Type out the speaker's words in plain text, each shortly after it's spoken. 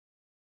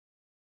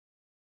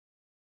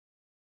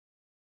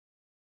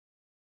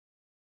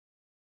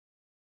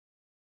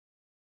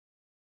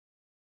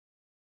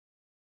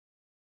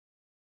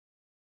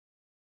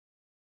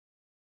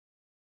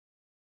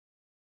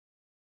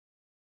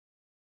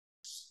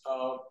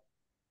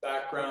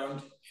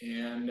background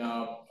and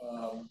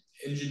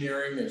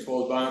engineering as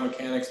well as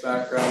biomechanics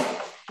background.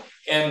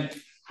 And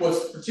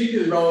what's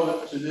particularly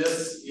relevant to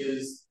this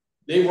is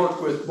they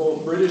work with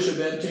both British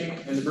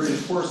Eventing and the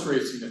British Horse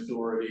Racing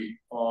Authority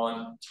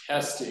on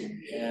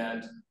testing.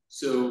 And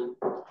so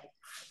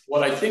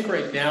what I think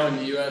right now in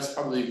the US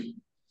probably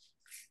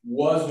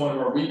was one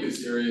of our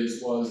weakest areas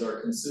was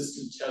our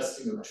consistent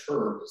testing of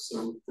turf.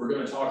 So we're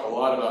going to talk a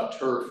lot about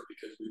turf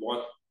because we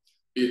want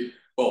it,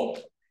 well,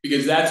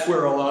 because that's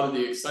where a lot of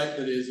the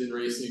excitement is in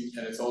racing,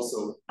 and it's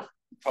also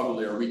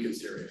probably our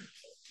weakest area.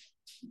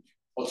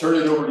 I'll turn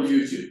it over to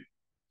you two.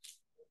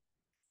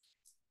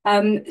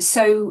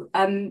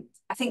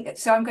 I think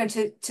so. I'm going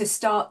to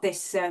start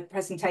this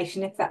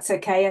presentation, if that's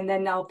okay, and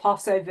then I'll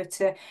pass over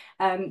to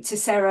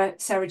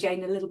Sarah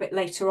Jane a little bit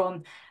later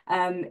on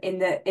in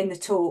the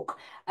talk.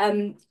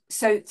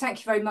 So thank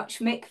you very much,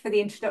 Mick, for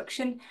the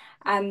introduction.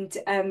 And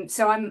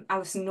so I'm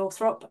Allison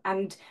Northrop,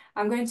 and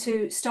I'm going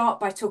to start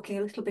by talking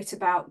a little bit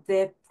about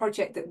the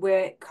project that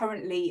we're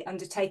currently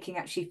undertaking,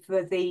 actually,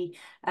 for the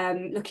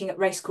looking at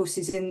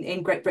racecourses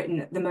in Great Britain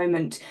at the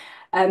moment.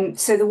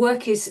 So the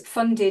work is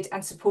funded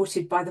and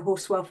supported by the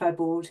Horse Welfare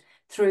Board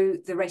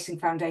through the Racing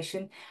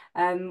Foundation.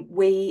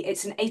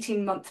 It's an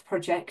 18-month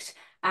project,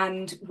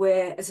 and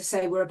as I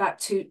say, we're about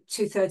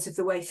two-thirds of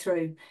the way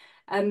through.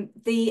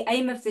 The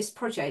aim of this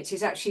project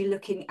is actually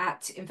looking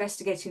at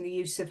investigating the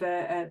use of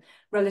a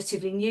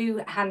relatively new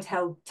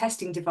handheld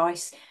testing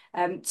device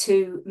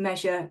to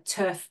measure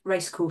turf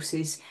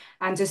racecourses.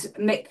 And as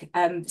Mick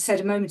said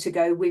a moment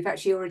ago, we've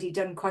actually already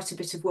done quite a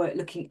bit of work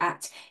looking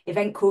at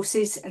event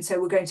courses. And so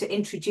we're going to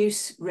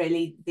introduce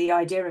really the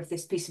idea of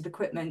this piece of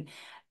equipment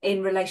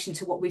in relation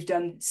to what we've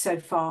done so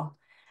far.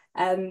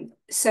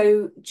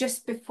 So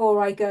just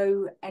before I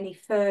go any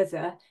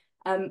further,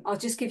 I'll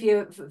just give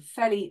you a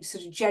fairly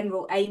sort of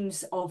general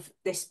aims of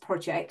this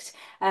project,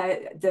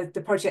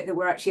 the project that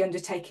we're actually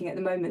undertaking at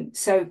the moment.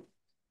 So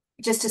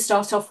just to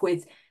start off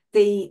with,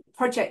 the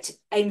project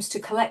aims to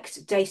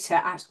collect data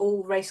at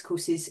all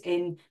racecourses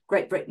in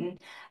Great Britain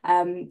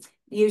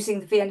using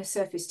the Vienna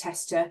surface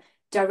tester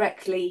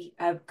directly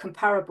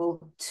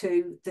comparable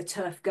to the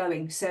turf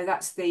going. So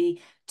that's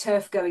the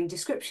turf going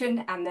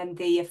description and then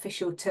the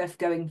official turf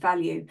going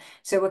value.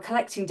 So we're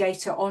collecting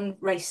data on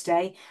race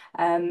day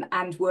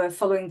and we're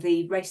following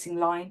the racing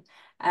line.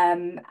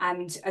 And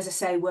as I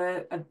say,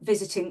 we're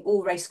visiting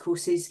all race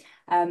courses,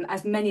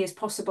 as many as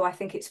possible. I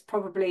think it's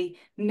probably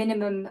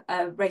minimum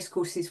race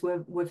courses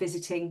we're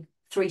visiting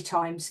 3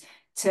 times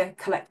to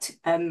collect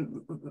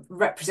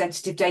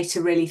representative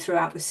data really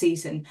throughout the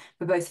season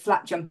for both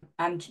flat jump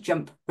and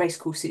jump race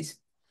courses.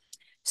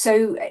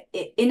 So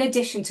in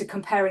addition to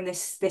comparing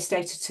this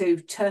data to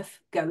turf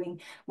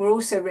going, we're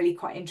also really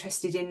quite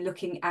interested in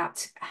looking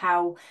at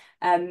how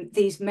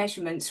these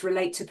measurements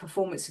relate to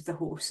performance of the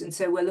horse. And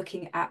so we're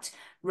looking at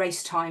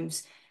race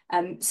times.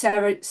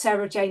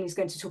 Sarah Jane is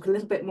going to talk a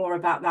little bit more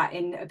about that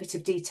in a bit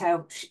of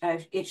detail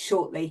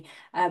shortly.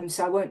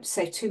 So I won't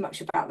say too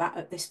much about that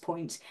at this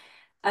point.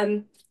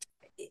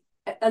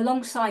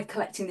 Alongside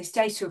collecting this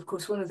data, of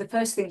course, one of the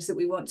first things that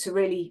we want to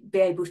really be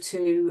able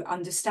to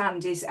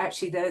understand is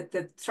actually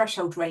the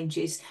threshold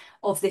ranges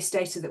of this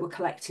data that we're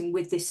collecting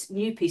with this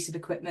new piece of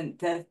equipment,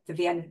 the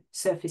Vienna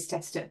surface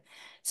tester.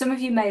 Some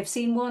of you may have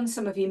seen one,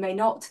 some of you may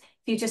not.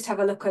 If you just have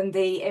a look on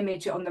the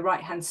image on the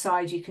right-hand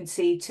side, you can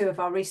see 2 of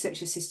our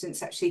research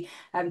assistants actually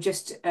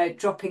just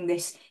dropping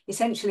this.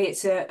 Essentially,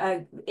 it's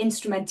a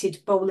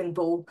instrumented bowling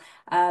ball,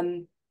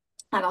 and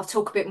I'll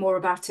talk a bit more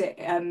about it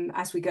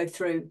as we go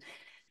through.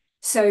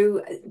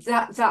 So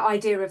that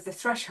idea of the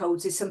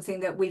thresholds is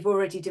something that we've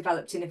already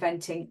developed in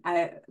eventing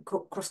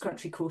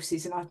cross-country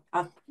courses, and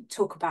I'll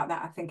talk about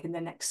that, I think, in the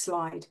next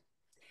slide.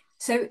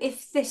 So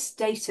if this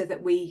data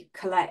that we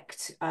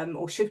collect,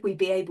 or should we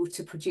be able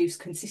to produce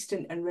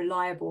consistent and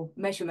reliable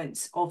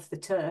measurements of the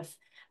turf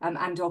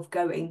and of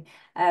going,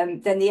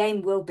 then the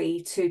aim will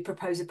be to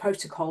propose a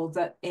protocol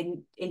that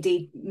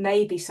indeed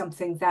may be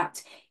something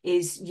that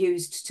is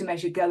used to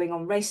measure going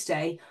on race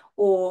day,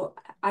 or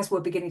as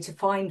we're beginning to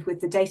find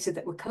with the data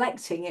that we're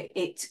collecting,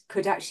 it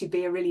could actually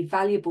be a really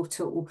valuable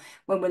tool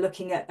when we're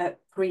looking at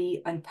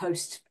pre and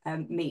post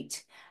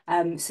meet.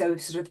 So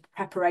sort of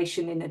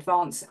preparation in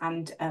advance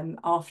and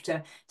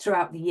after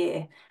throughout the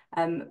year.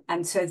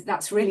 And so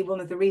that's really one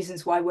of the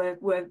reasons why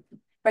we're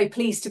very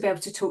pleased to be able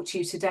to talk to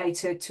you today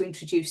to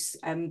introduce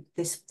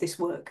this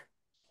work.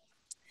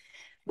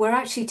 We're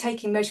actually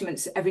taking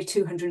measurements every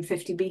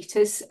 250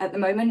 metres at the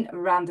moment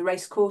around the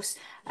racecourse,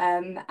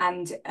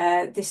 and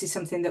this is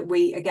something that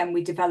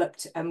we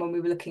developed when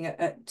we were looking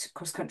at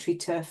cross-country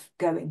turf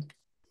going.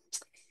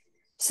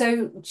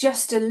 So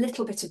just a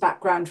little bit of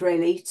background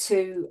really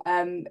to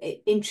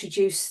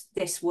introduce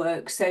this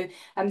work. So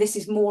this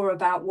is more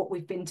about what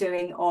we've been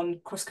doing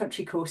on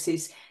cross-country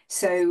courses.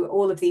 So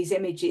all of these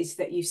images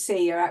that you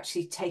see are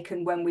actually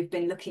taken when we've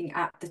been looking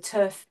at the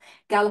turf,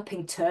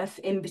 galloping turf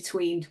in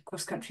between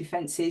cross-country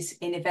fences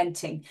in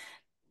eventing.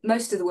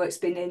 Most of the work's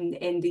been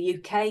in the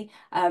UK,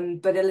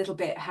 but a little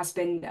bit has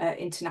been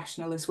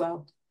international as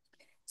well.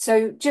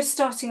 So just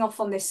starting off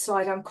on this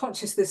slide, I'm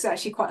conscious there's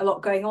actually quite a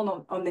lot going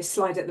on this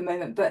slide at the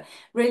moment, but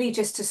really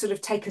just to sort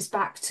of take us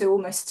back to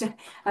almost,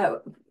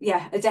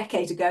 a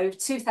decade ago,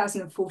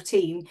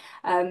 2014,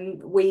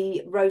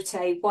 we wrote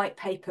a white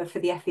paper for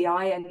the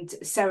FEI, and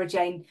Sarah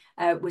Jane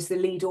was the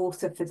lead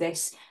author for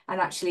this, and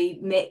actually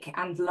Mick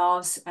and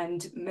Lars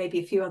and maybe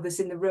a few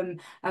others in the room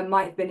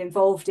might have been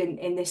involved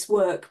in this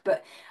work.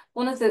 But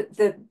one of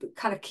the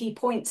kind of key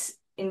points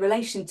in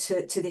relation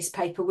to this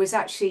paper was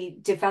actually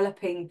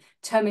developing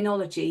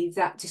terminology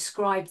that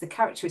described the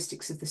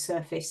characteristics of the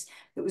surface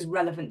that was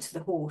relevant to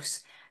the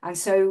horse. And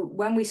so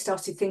when we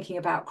started thinking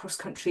about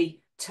cross-country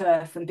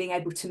turf and being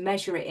able to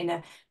measure it in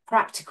a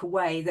practical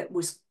way that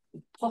was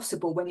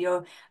possible when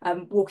you're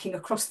walking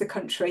across the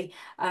country,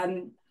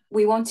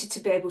 we wanted to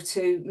be able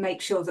to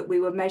make sure that we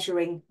were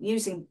measuring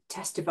using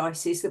test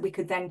devices that we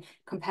could then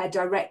compare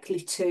directly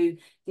to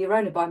the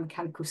Arona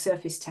biomechanical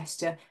surface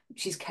tester,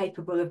 which is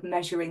capable of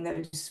measuring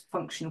those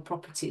functional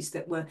properties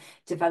that were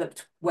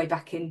developed way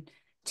back in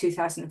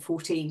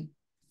 2014.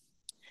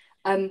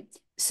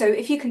 So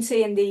if you can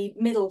see in the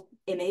middle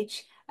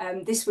image,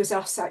 this was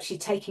us actually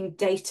taking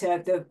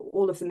data,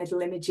 all of the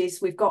middle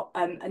images. We've got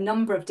a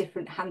number of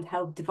different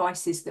handheld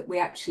devices that we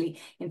actually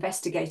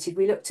investigated.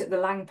 We looked at the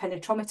Lang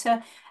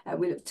penetrometer,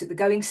 we looked at the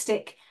going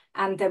stick,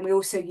 and then we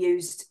also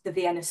used the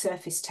Vienna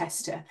surface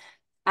tester.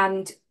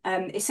 And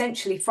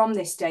essentially from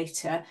this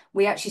data,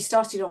 we actually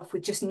started off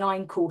with just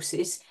 9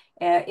 courses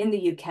in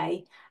the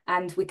UK,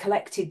 and we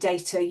collected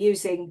data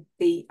using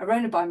the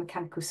Arona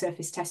biomechanical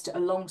surface tester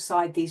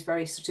alongside these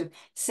very sort of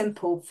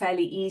simple,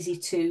 fairly easy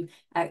to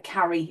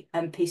carry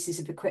pieces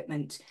of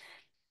equipment.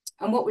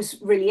 And what was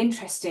really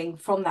interesting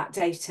from that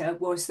data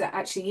was that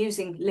actually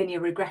using linear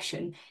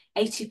regression,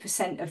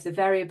 80% of the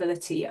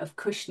variability of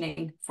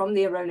cushioning from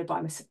the Arona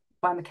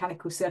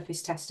biomechanical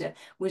surface tester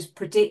was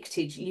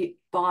predicted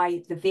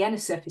by the Vienna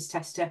surface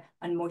tester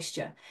and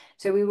moisture.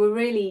 So we were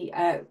really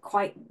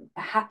quite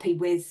happy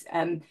with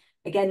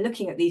again,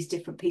 looking at these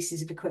different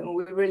pieces of equipment,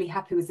 we were really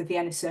happy with the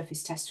Vienna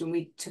surface tester, and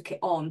we took it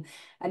on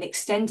and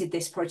extended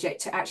this project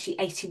to actually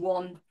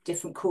 81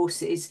 different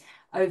courses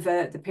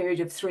over the period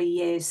of 3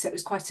 years. So it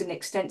was quite an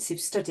extensive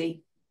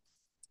study.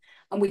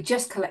 And we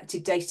just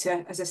collected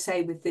data, as I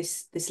say, with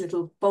this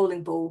little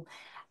bowling ball.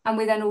 And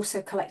we then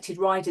also collected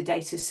rider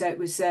data. So it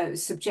was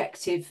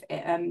subjective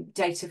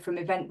data from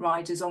event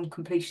riders on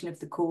completion of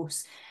the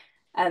course.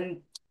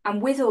 And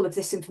with all of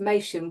this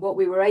information, what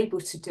we were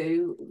able to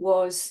do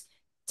was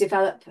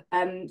develop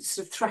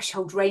sort of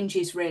threshold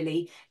ranges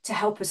really to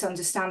help us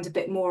understand a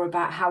bit more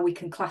about how we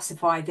can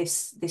classify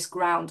this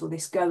ground or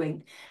this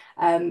going.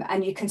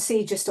 And you can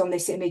see just on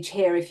this image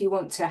here, if you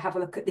want to have a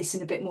look at this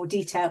in a bit more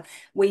detail,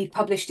 we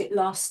published it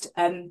last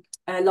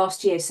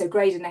year. So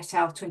Graydon et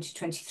al.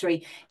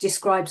 2023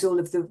 describes all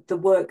of the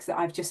work that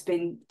I've just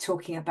been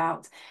talking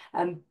about.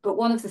 But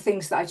one of the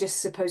things that I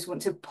just suppose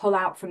want to pull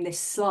out from this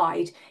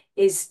slide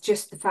is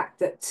just the fact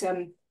that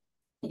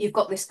you've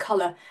got this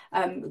color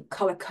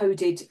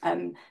coded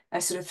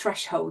sort of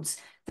thresholds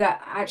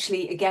that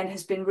actually again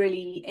has been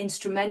really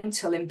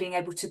instrumental in being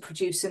able to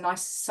produce a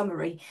nice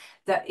summary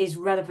that is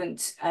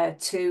relevant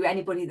to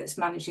anybody that's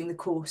managing the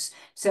course.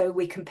 So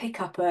we can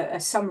pick up a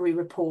summary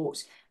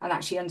report and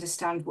actually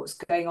understand what's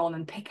going on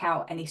and pick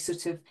out any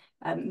sort of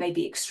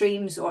maybe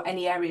extremes or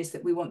any areas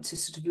that we want to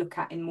sort of look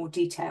at in more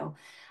detail.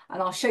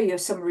 And I'll show you a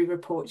summary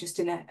report just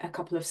in a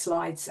couple of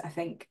slides, I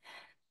think.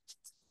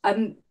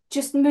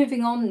 Just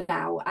moving on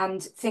now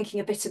and thinking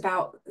a bit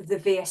about the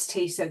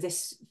VST, so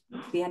this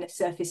Vienna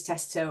surface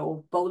tester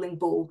or bowling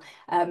ball,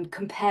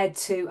 compared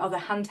to other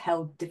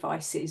handheld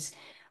devices.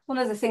 One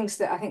of the things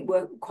that I think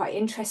we're quite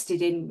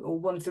interested in, or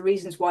one of the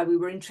reasons why we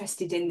were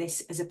interested in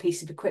this as a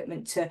piece of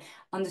equipment to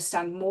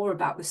understand more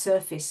about the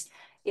surface,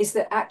 is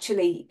that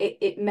actually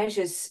it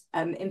measures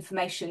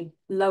information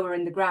lower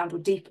in the ground or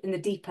deep in the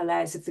deeper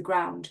layers of the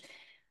ground.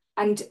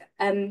 And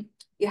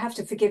you have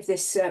to forgive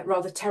this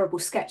rather terrible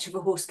sketch of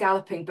a horse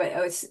galloping, but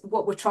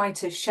what we're trying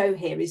to show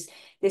here is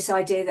this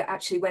idea that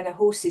actually when a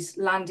horse is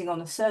landing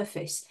on a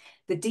surface,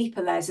 the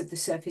deeper layers of the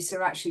surface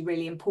are actually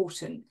really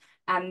important.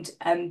 And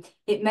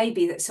it may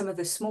be that some of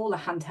the smaller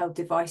handheld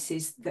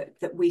devices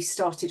that we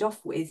started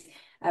off with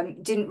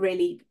didn't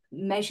really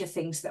measure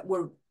things that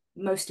were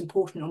most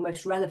important or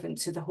most relevant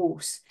to the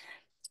horse.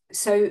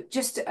 So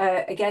just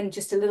again,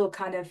 just a little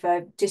kind of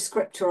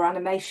descriptor or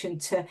animation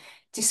to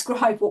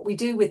describe what we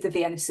do with the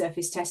Vienna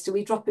surface tester.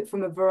 We drop it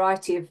from a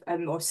variety of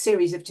or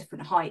series of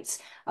different heights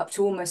up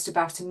to almost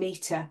about 1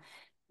 meter,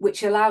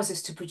 which allows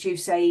us to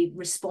produce a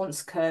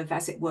response curve,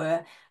 as it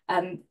were,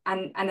 and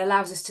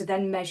allows us to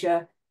then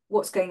measure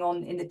what's going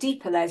on in the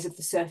deeper layers of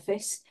the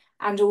surface,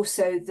 and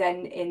also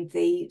then in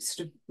the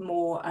sort of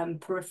more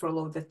peripheral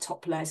or the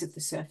top layers of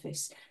the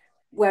surface.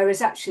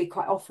 Whereas actually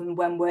quite often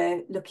when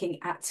we're looking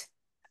at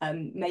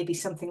maybe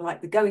something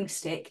like the going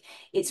stick,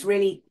 it's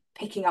really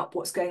picking up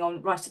what's going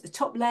on right at the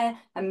top layer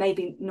and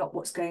maybe not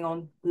what's going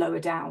on lower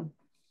down.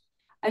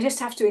 I just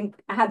have to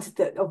add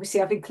that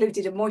obviously I've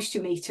included a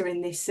moisture meter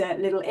in this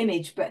little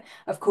image, but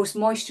of course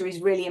moisture is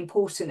really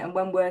important. And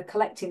when we're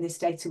collecting this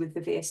data with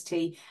the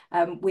VST,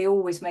 we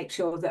always make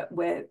sure that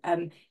we're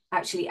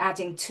actually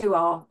adding to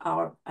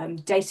our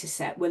data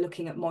set, we're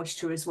looking at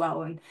moisture as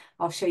well. And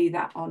I'll show you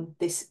that on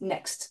this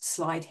next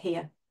slide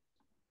here.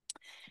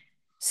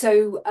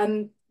 So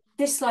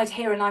this slide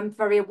here, and I'm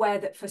very aware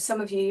that for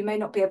some of you, you may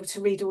not be able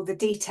to read all the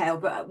detail,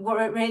 but what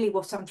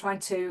I'm trying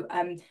to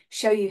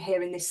show you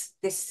here in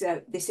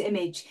this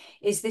image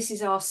is this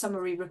is our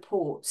summary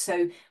report.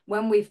 So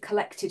when we've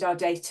collected our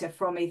data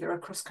from either a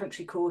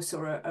cross-country course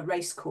or a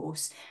race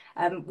course,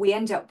 we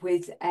end up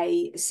with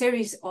a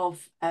series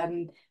of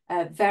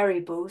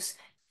variables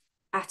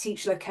at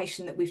each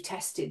location that we've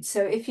tested.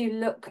 So if you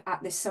look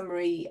at this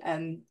summary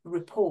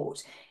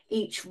report,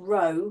 each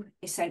row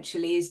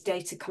essentially is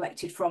data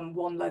collected from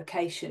one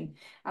location,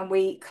 and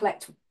we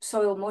collect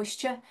soil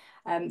moisture,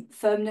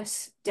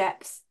 firmness,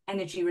 depth,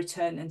 energy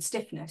return and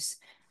stiffness.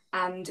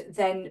 And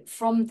then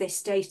from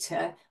this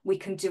data, we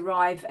can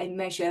derive a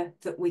measure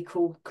that we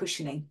call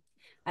cushioning.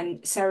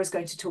 And Sarah's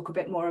going to talk a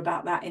bit more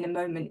about that in a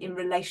moment in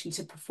relation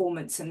to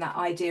performance and that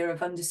idea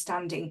of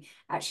understanding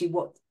actually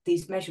what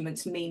these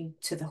measurements mean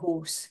to the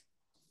horse.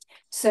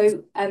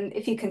 So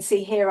if you can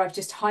see here, I've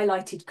just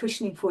highlighted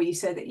cushioning for you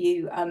so that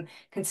you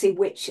can see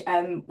which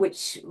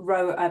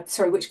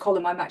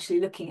column I'm actually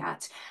looking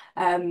at.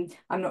 I'm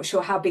not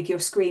sure how big your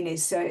screen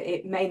is, so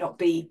it may not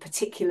be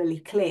particularly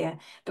clear,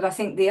 but I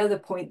think the other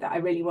point that I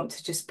really want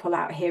to just pull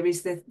out here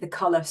is the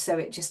colour. So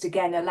it just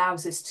again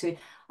allows us to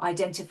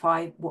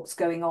identify what's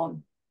going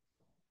on.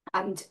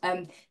 And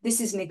this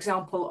is an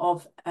example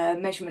of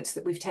measurements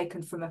that we've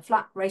taken from a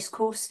flat race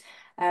course.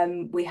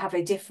 We have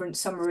a different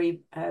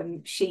summary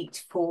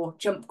sheet for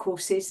jump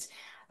courses.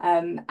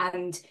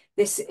 And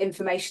this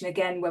information,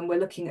 again, when we're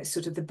looking at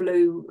sort of the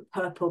blue,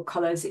 purple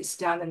colours, it's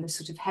down in the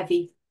sort of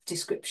heavy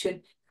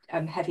description,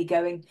 heavy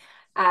going.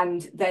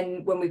 And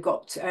then when we've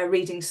got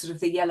readings sort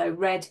of the yellow,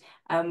 red,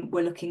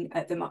 we're looking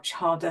at the much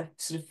harder,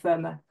 sort of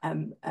firmer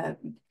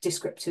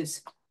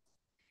descriptors.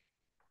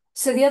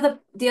 So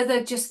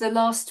just the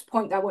last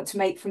point I want to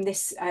make from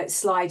this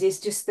slide is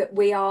just that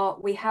we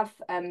have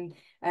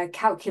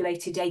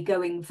calculated a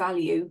going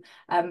value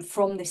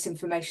from this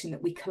information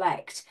that we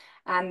collect.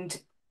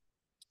 And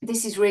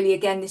this is really,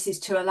 again, this is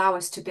to allow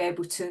us to be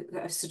able to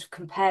sort of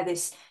compare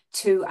this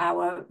to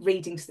our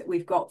readings that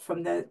we've got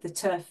from the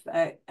turf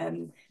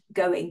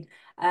going.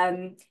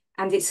 And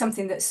it's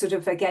something that's sort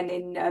of, again,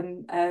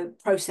 in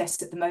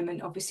process at the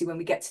moment. Obviously, when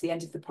we get to the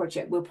end of the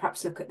project, we'll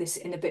perhaps look at this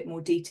in a bit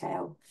more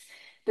detail.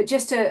 But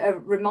just a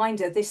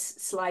reminder, this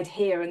slide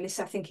here, and this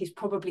I think is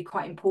probably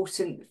quite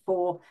important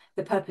for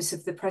the purpose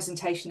of the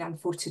presentation and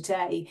for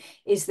today,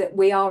 is that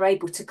we are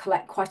able to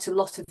collect quite a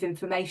lot of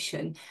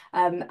information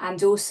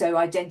and also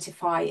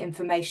identify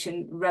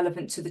information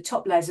relevant to the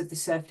top layers of the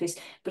surface,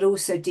 but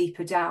also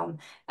deeper down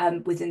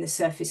within the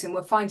surface. And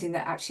we're finding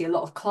that actually a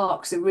lot of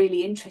clerks are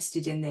really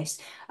interested in this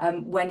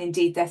when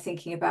indeed they're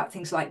thinking about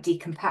things like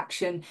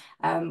decompaction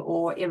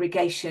or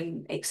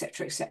irrigation,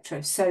 etc.,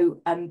 etc.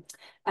 So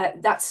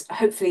that's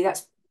hopefully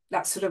that's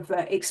sort of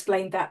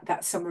explained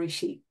that summary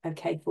sheet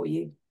okay for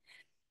you.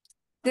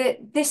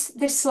 This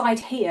slide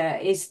here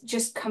is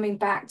just coming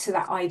back to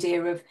that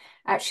idea of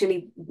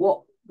actually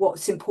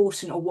what's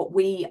important, or what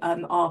we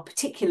are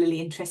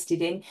particularly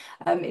interested in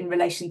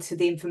relation to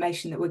the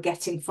information that we're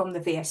getting from the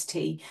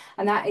VST,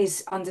 and that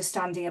is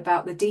understanding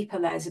about the deeper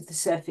layers of the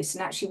surface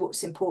and actually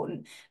what's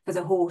important for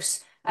the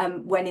horse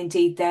when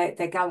indeed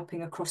they're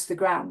galloping across the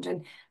ground.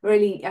 And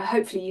really,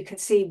 hopefully you can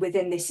see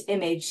within this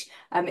image,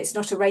 it's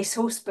not a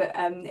racehorse, but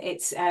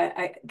it's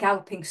a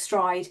galloping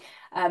stride.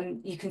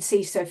 You can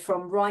see, so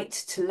from right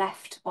to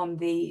left on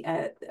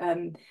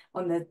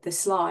the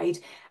slide,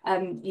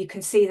 you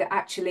can see that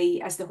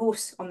actually as the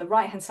horse on the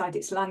right hand side,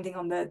 it's landing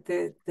on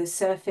the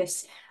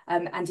surface,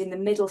 and in the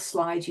middle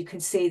slide you can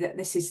see that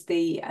this is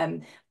the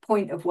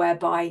point of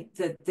whereby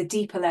the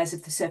deeper layers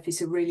of the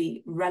surface are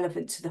really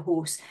relevant to the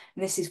horse,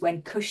 and this is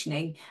when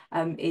cushioning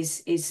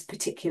is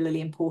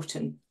particularly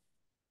important.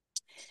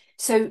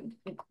 So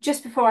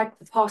just before I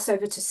pass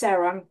over to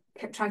Sarah,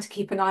 I'm trying to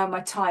keep an eye on my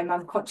time.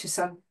 I'm conscious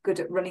I'm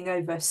good at running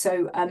over.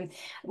 So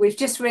we've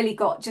just really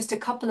got just a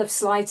couple of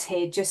slides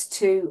here just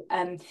to,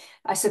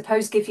 I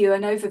suppose, give you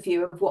an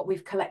overview of what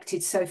we've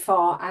collected so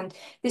far. And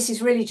this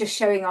is really just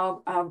showing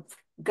our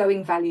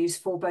going values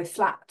for both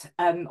flat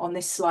on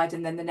this slide,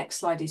 and then the next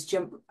slide is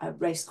jump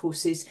race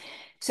courses.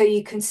 So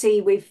you can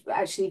see we've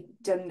actually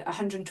done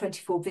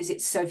 124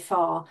 visits so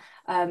far,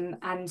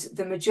 and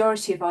the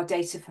majority of our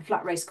data for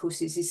flat race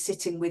courses is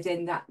sitting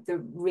within the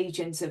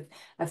regions of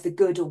the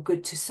good or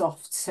good to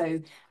soft. So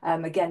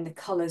again, the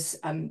colours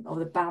or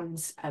the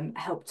bands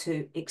help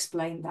to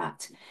explain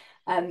that.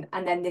 And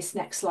then this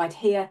next slide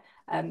here,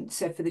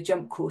 so for the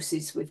jump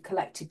courses, we've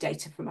collected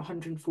data from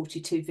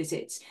 142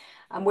 visits,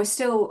 and we're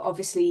still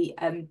obviously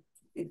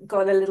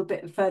got a little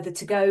bit further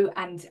to go,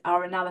 and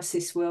our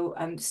analysis will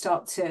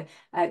start to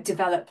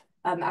develop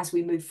as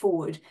we move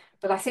forward.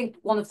 But I think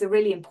one of the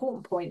really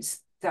important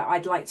points that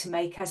I'd like to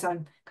make as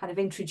I'm kind of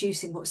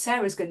introducing what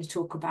Sarah's going to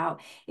talk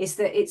about is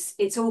that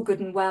it's all good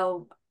and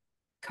well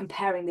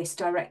comparing this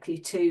directly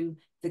to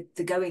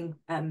the going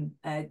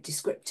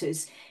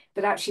descriptors,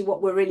 but actually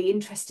what we're really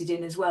interested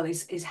in as well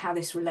is how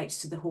this relates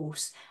to the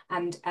horse,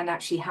 and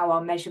actually how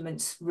our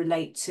measurements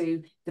relate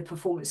to the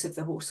performance of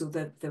the horse or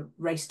the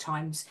race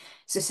times.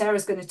 So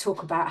Sarah's going to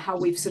talk about how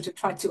we've sort of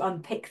tried to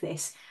unpick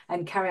this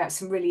and carry out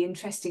some really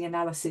interesting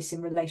analysis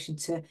in relation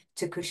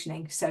to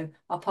cushioning. So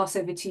I'll pass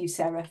over to you,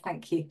 Sarah.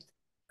 Thank you.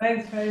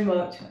 Thanks very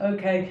much.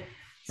 Okay.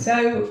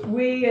 So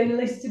we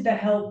enlisted the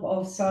help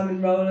of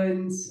Simon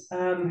Rowlands,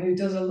 who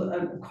does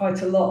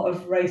quite a lot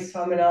of race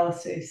time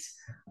analysis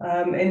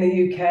in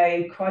the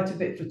UK, quite a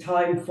bit for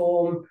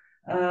Timeform,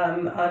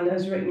 and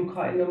has written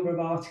quite a number of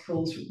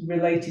articles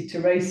related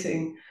to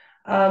racing.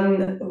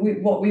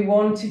 What we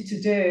wanted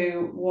to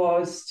do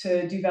was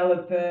to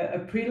develop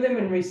a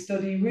preliminary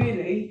study,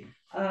 really,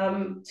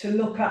 to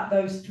look at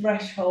those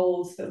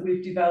thresholds that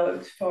we've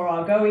developed for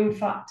our going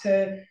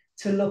factor,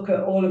 to look at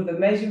all of the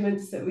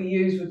measurements that we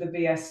use with the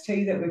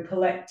VST that we're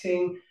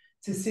collecting,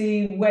 to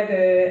see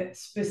whether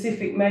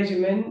specific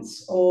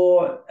measurements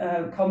or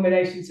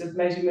combinations of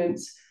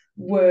measurements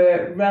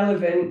were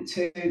relevant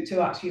to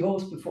actually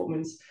horse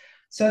performance.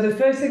 So the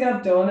first thing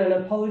I've done, and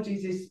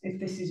apologies if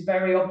this is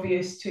very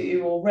obvious to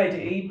you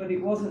already, but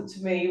it wasn't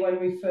to me when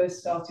we first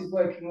started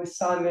working with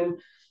Simon,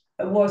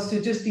 was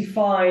to just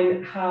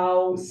define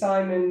how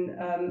Simon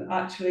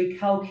actually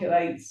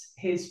calculates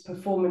his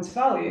performance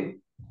value.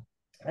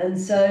 And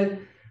so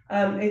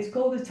it's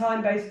called a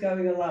time-based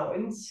going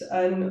allowance.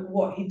 And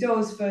what he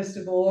does, first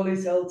of all,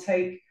 is he'll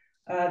take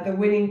the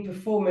winning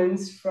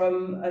performance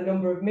from a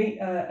number of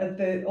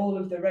all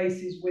of the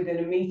races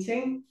within a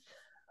meeting.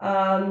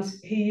 And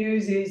he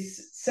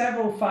uses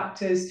several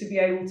factors to be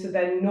able to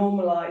then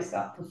normalize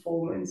that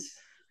performance.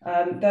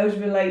 Those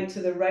relate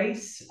to the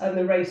race and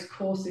the race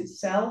course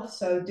itself,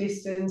 so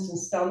distance and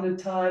standard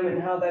time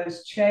and how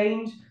those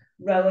change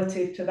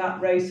relative to that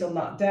race on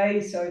that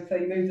day. So if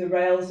they move the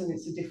rails and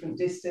it's a different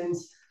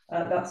distance,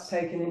 that's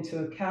taken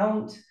into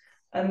account.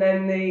 And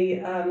then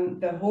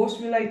the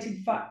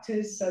horse-related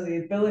factors, so the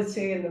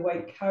ability and the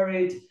weight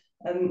carried,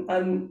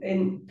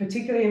 and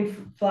particularly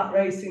in flat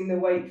racing, the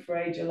weight for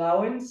age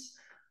allowance.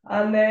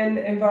 And then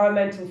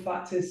environmental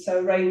factors,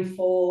 so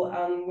rainfall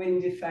and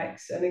wind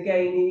effects. And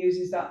again, he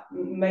uses that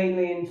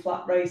mainly in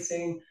flat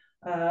racing.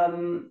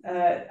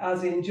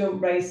 As in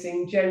jump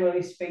racing,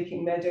 generally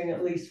speaking, they're doing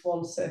at least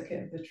one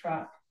circuit of the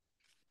track.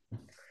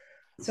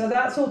 So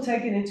that's all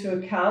taken into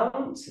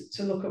account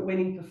to look at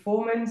winning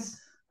performance,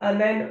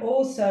 and then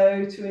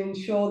also to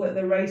ensure that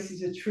the race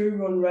is a true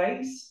run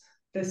race.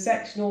 The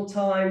sectional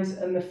times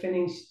and the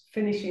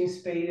finishing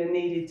speed are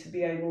needed to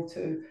be able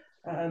to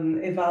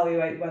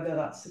evaluate whether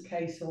that's the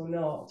case or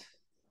not.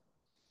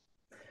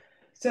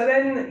 So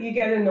then you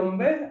get a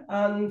number,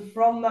 and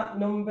from that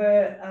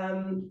number,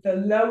 the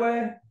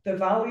lower the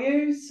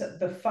values,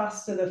 the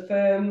faster the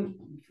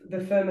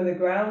firmer the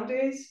ground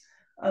is,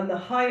 and the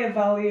higher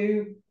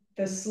value,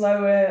 the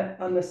slower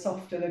and the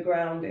softer the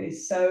ground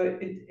is. So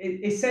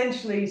it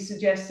essentially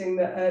suggesting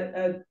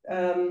that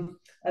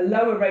a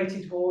lower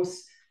rated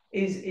horse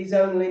is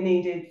only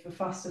needed for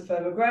faster,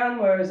 firmer ground,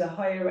 whereas a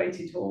higher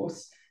rated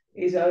horse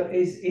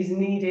is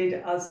needed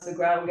as the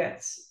ground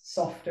gets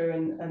softer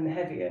and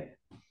heavier.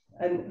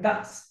 And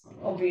that's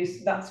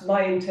obvious. That's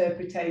my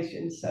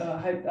interpretation. So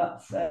I hope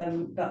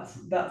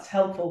that's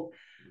helpful.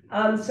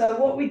 And so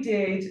what we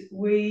did,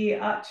 we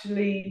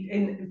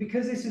actually,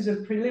 because this is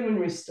a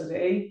preliminary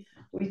study,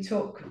 we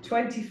took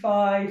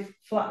 25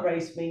 flat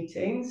race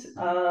meetings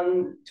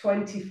and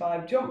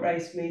 25 jump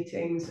race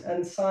meetings,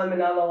 and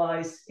Simon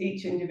analysed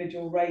each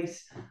individual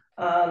race.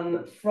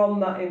 And from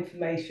that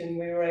information,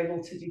 we were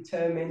able to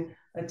determine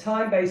a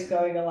time-based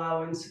going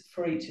allowance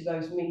for each of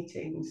those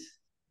meetings.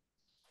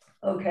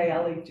 Okay,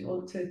 Ali, do you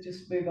want to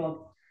just move on?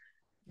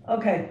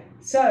 Okay,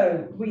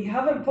 so we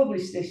haven't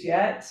published this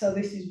yet, so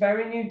this is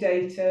very new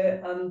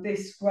data, and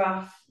this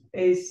graph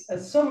is a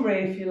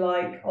summary, if you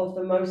like, of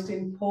the most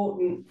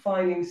important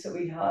findings that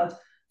we had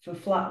for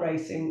flat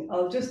racing.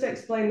 I'll just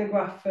explain the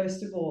graph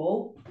first of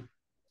all.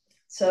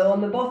 So on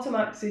the bottom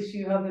axis,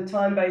 you have the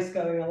time-based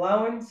going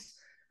allowance,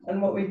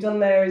 and what we've done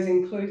there is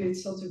included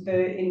sort of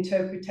the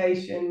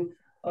interpretation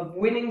of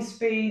winning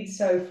speed.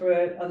 So for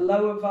a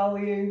lower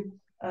value,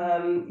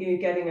 you're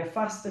getting a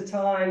faster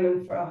time,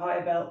 and for a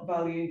higher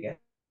value, you get,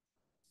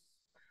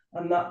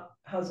 and that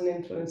has an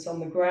influence on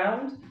the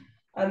ground.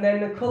 And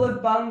then the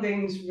coloured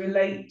bandings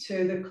relate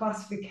to the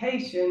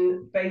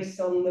classification based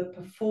on the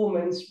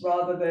performance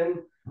rather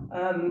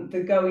than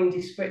the going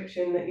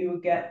description that you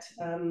would get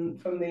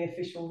from the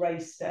official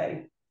race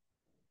day.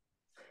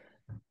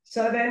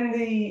 So then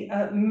the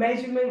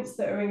measurements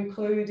that are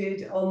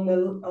included on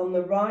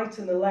the right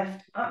and the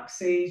left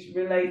axes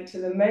relate to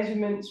the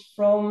measurements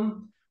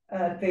from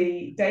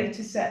the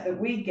data set that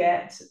we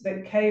get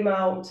that came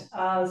out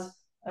as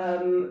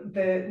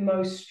the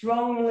most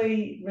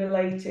strongly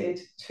related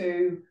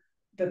to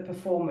the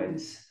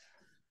performance.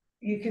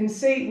 you can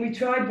see we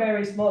tried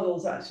various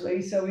models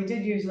actually. So we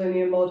did use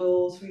linear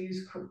models, we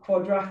used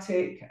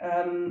quadratic,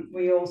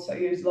 we also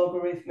used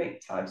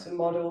logarithmic types of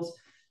models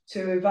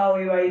to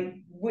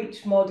evaluate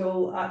which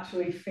model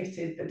actually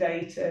fitted the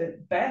data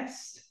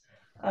best.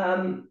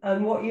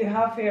 And what you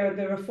have here,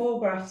 there are 4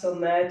 graphs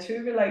on there.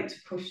 2 relate to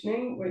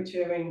cushioning, which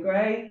are in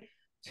grey,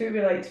 2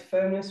 relate to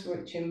firmness,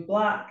 which are in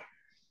black.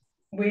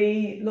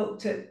 We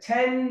looked at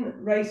 10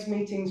 race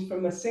meetings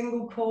from a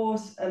single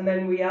course, and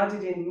then we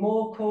added in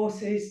more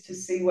courses to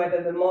see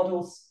whether the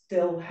model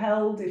still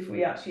held if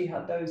we actually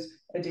had those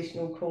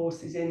additional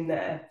courses in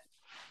there.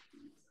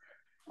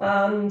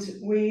 And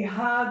we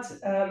had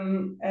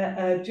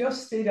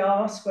adjusted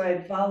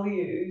R-squared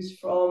values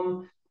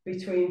from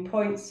between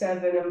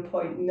 0.7 and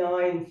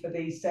 0.9 for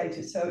these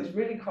data. So it's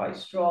really quite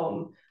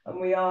strong,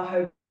 and we are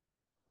hoping.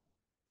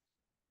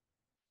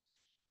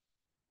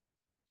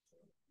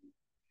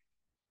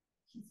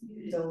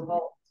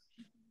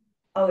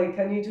 Ali,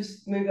 can you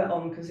just move that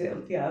on? Because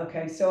it'll, yeah,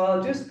 okay. So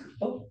I'll just,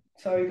 oh,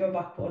 sorry, go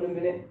back 1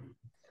 minute.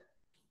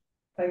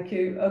 Thank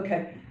you.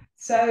 Okay.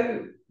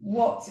 So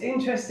what's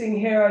interesting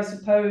here, I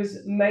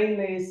suppose,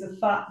 mainly is the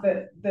fact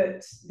that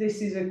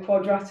this is a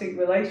quadratic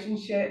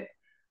relationship,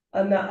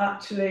 and that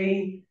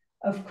actually,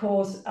 of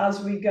course,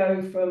 as we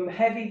go from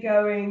heavy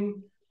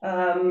going,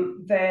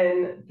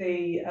 then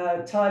the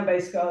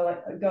time-based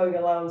going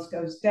allowance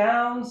goes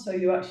down, so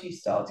you actually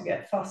start to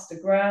get faster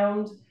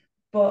ground.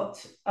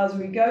 But as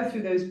we go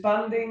through those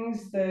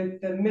bandings,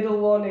 the middle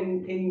one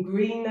in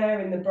green there,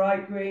 in the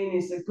bright green,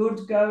 is the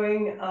good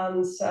going.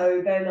 And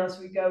so then as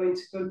we go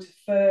into good to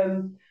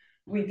firm,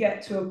 we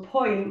get to a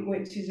point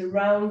which is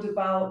around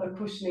about a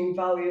cushioning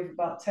value of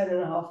about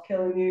 10.5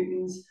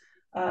 kilonewtons,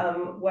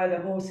 where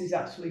the horses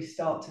actually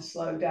start to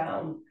slow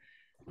down.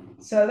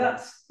 So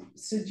that's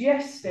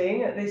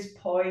suggesting at this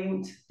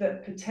point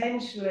that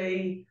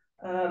potentially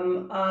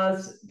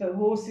as the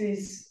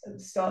horses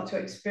start to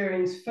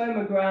experience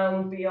firmer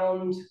ground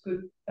beyond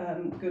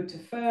good to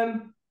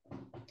firm,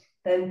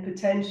 then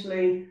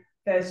potentially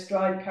their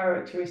stride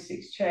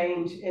characteristics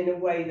change in a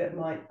way that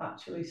might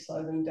actually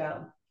slow them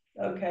down.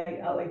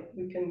 Okay, Ali,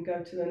 we can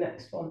go to the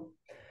next one.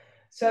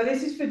 So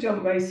this is for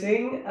jump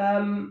racing.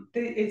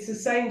 It's the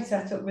same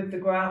setup with the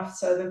graph.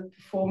 So the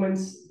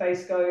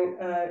performance-based going,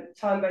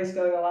 time-based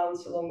going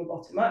allowance along the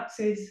bottom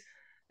axis.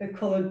 The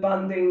coloured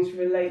bandings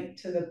relate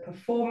to the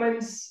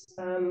performance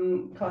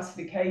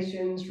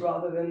classifications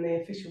rather than the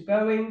official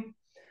going.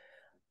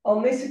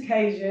 On this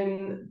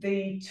occasion,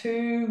 the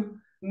 2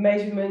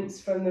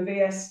 measurements from the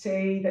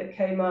VST that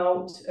came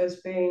out as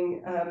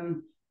being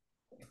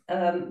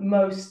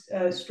most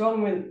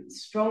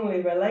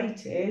strongly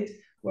related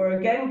were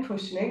again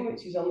cushioning,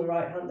 which is on the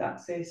right-hand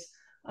axis,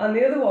 and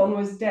the other one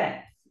was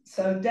depth.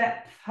 So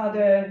depth had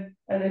an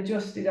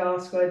adjusted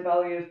R-squared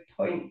value of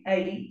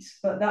 0.8,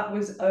 but that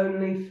was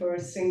only for a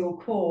single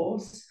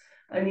course.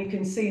 And you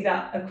can see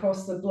that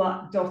across the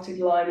black dotted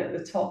line at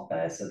the top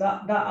there. So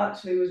that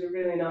actually was a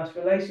really nice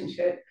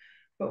relationship.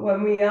 But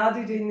when we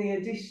added in the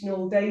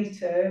additional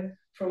data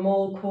from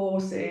all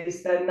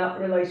courses, then that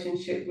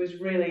relationship was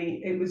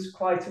really, it was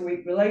quite a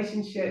weak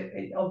relationship.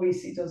 It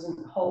obviously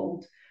doesn't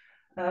hold.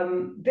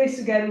 This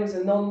again was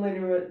a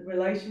non-linear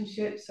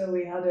relationship. So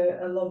we had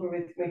a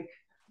logarithmic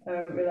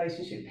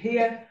relationship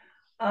here.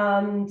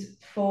 And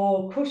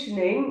for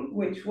cushioning,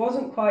 which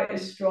wasn't quite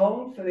as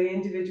strong for the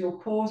individual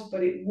course,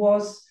 but it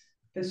was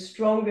the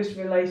strongest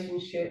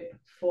relationship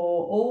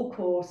for all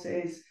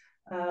courses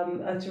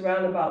at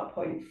around about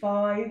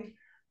 0.5.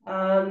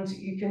 And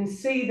you can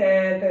see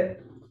there that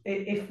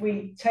if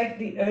we take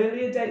the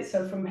earlier date,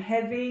 so from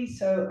heavy,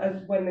 so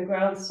when the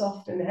ground's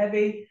soft and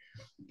heavy,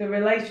 the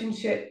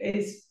relationship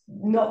is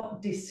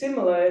not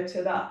dissimilar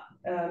to that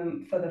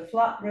for the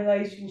flat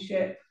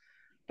relationship.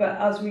 But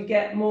as we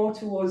get more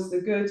towards the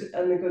good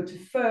and the good to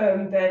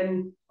firm,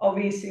 then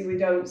obviously we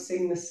don't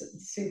see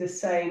the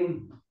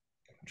same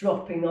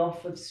dropping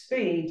off of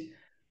speed.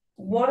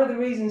 One of the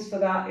reasons for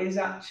that is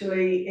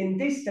actually in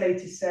this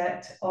data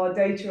set, our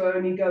data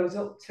only goes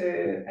up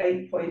to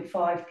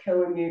 8.5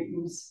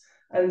 kilonewtons.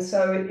 And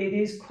so it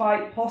is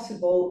quite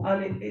possible,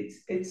 and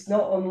it's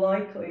not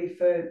unlikely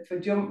for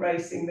jump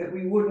racing that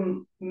we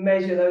wouldn't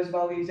measure those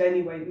values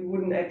anyway. We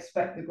wouldn't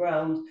expect the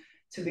ground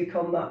to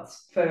become that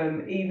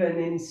firm, even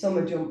in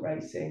summer jump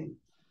racing.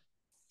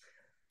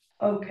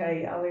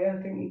 Okay, Ali,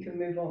 I think you can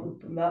move on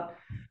from that.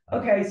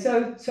 Okay,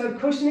 so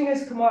cushioning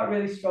has come out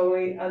really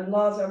strongly, and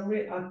Lars,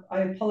 I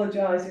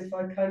apologise if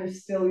I kind of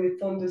steal your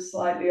thunder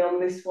slightly on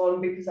this one,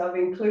 because I've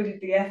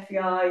included the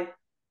FEI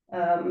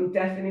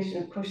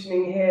definition of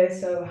cushioning here.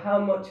 So how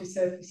much a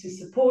surface is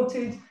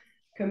supported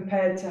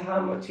compared to how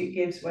much it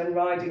gives when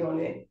riding on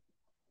it.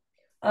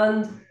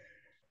 And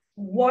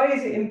why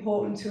is it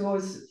important to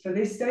us for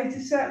this data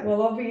set?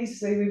 Well,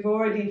 obviously, we've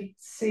already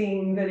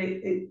seen that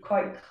it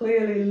quite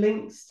clearly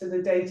links to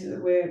the data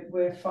that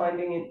we're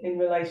finding in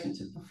relation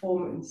to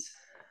performance.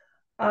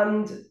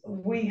 And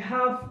we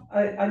have,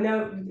 I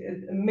know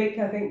Mick,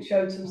 I think,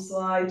 showed some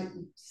slides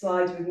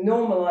with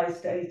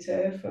normalized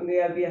data from the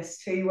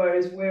OBST,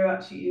 whereas we're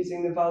actually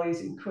using the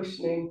values in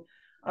cushioning.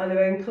 And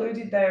I've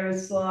included there a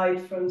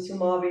slide from some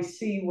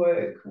RVC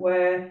work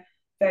where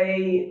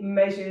they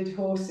measured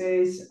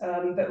horses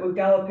that were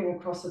galloping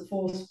across a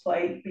force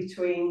plate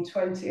between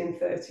 20 and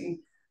 30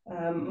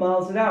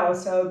 miles an hour,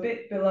 so a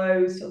bit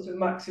below sort of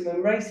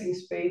maximum racing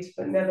speeds,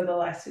 but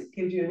nevertheless it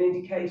gives you an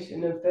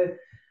indication of the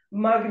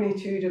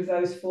magnitude of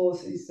those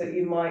forces that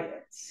you might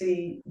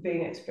see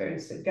being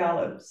experienced at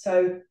gallop.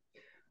 So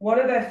one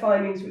of their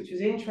findings, which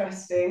was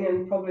interesting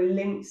and probably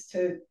links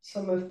to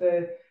some of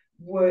the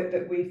work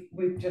that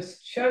we've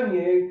just shown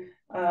you,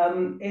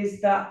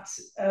 is that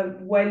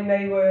when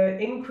they were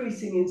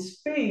increasing in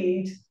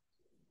speed,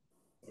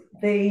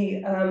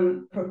 the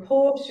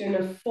proportion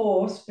of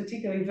force,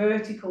 particularly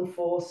vertical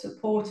force,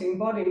 supporting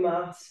body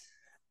mass,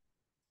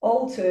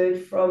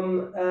 altered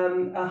from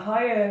a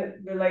higher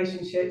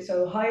relationship,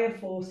 so higher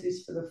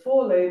forces for the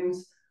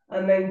forelimbs,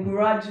 and then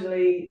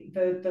gradually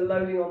the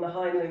loading on the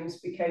hind limbs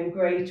became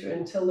greater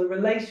until the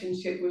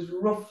relationship was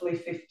roughly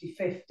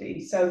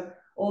 50-50. So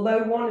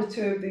although one or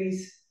two of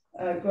these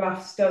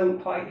graphs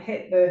don't quite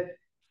hit the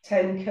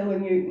 10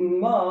 kilonewton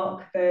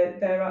mark,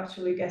 they're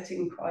actually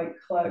getting quite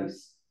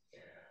close.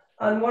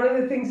 And one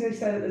of the things they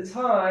said at the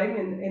time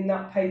in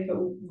that paper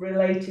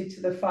related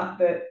to the fact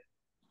that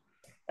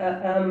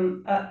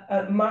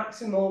at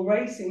maximal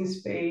racing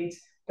speeds,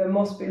 there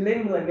must be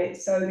limb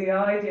limits. So the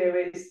idea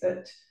is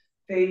that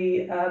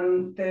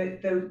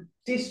the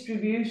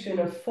distribution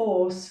of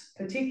force,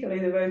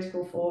 particularly the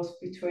vertical force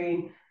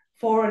between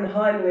fore and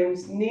hind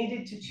limbs,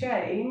 needed to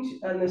change,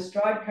 and the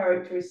stride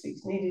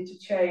characteristics needed to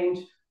change,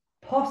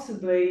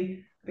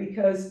 possibly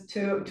because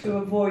to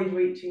avoid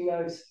reaching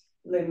those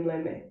limb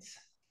limits.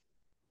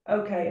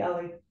 Okay,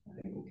 Ali,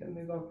 I think we can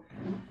move on.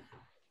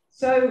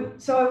 So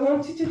I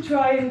wanted to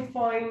try and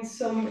find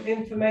some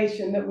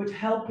information that would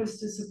help us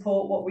to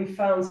support what we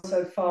found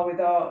so far with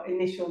our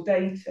initial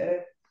data.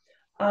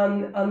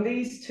 And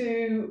these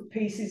two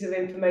pieces of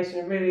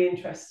information are really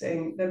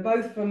interesting. They're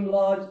both from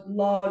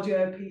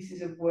larger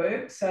pieces of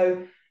work.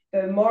 So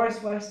the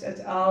Morris West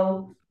et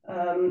al.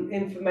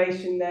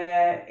 Information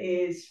there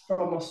is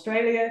from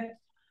Australia.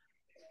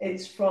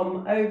 It's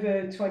from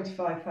over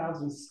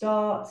 25,000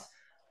 starts.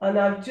 And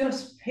I've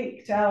just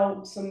picked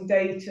out some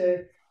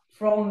data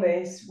from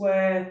this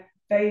where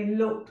they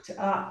looked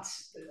at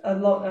a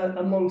lot,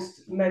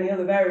 amongst many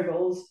other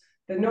variables,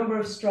 the number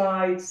of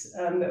strides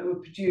that were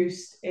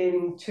produced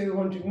in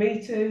 200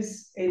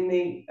 meters in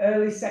the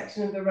early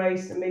section of the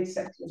race, the mid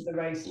section of the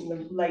race, and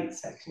the late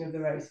section of the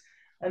race.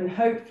 And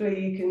hopefully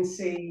you can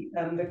see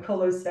the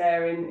colors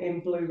there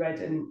in blue, red,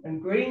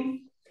 and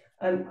green.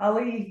 And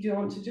Ali, do you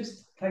want to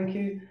just, thank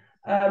you.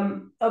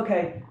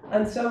 Okay,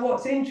 and so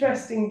what's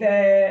interesting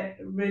there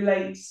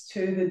relates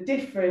to the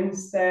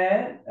difference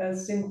there.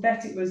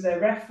 Synthetic was their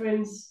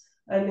reference,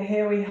 and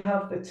here we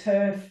have the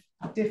turf,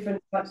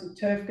 different types of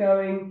turf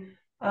going.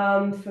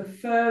 For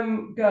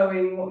firm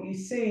going, what you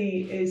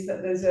see is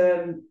that there's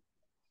a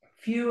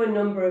fewer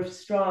number of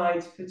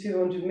strides per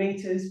 200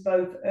 meters,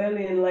 both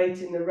early and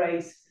late in the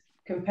race,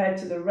 compared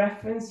to the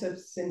reference of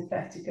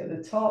synthetic at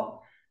the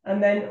top.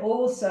 And then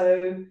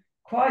also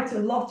quite a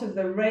lot of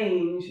the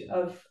range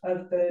of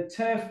the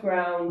turf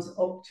ground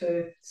up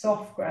to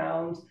soft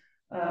ground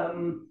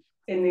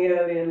in the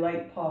early and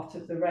late part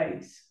of the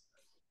race.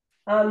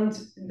 And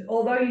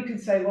although you could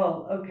say,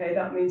 well, okay,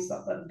 that means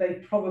that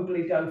they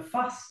probably go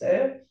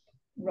faster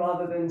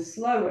rather than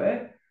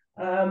slower,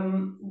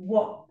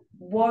 what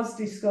was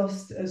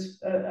discussed as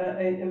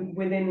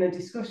within the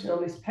discussion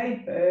on this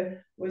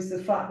paper was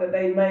the fact that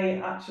they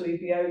may actually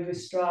be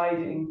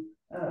overstriding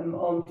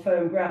on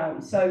firm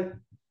ground. So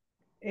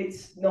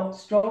it's not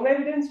strong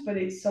evidence, but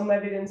it's some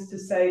evidence to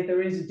say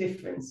there is a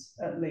difference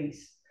at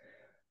least.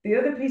 The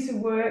other piece of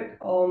work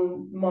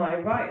on my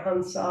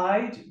right-hand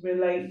side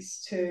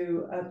relates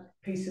to a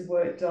piece of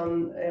work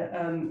done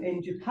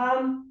in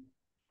Japan.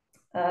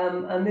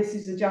 And this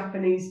is the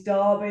Japanese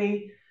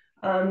Derby.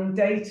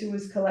 Data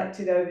was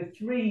collected over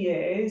 3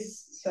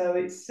 years. So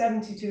it's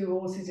 72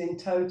 horses in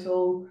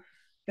total.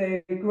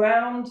 The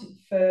ground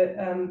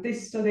for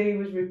this study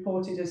was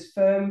reported as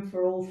firm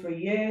for all 3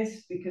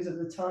 years because of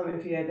the time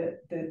of year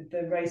that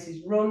the race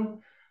is run.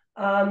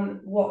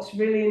 What's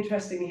really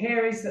interesting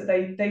here is that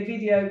they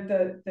videoed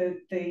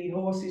the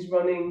horses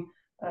running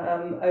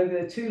over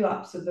the 2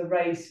 laps of the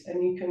race,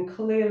 and you can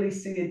clearly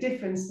see a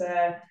difference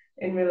there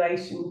in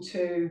relation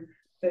to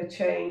the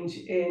change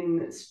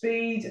in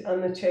speed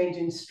and the change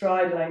in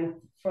stride length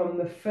from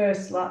the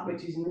first lap,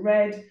 which is in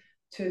red,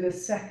 to the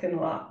second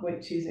lap,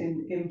 which is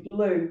in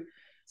blue.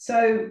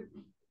 So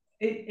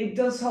it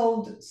does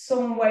hold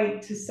some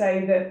weight to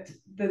say that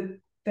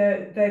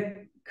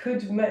there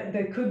could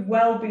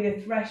well be a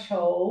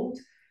threshold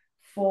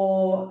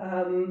for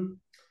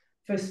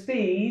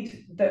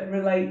speed that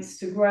relates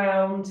to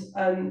ground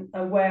and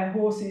where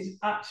horses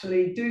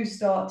actually do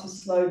start to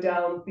slow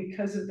down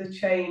because of the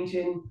change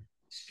in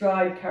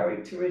stride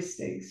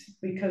characteristics,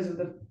 because of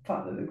the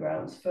fact that the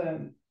ground's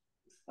firm.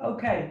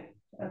 Okay,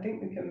 I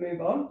think we can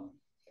move on.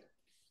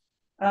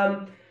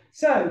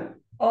 So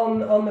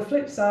on the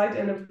flip side,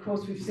 and of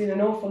course we've seen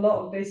an awful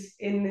lot of this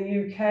in the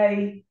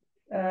UK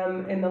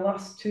in the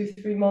last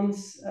 2-3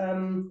 months.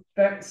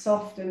 Very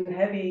soft and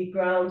heavy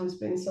ground has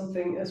been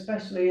something,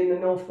 especially in the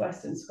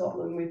northwestern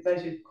Scotland, we've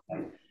measured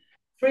quite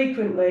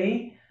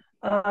frequently.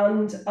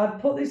 And I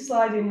put this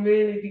slide in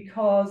really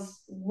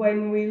because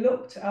when we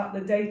looked at the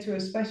data,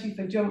 especially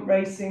for jump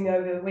racing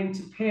over the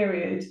winter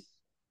period,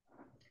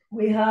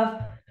 we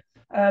have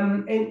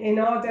in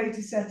our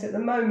data set at the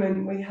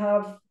moment, we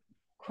have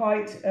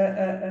quite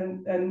a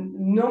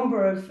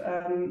number of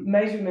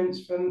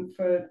measurements from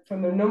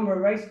a number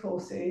of race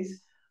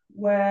courses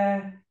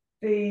where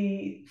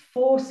the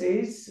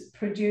forces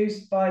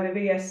produced by the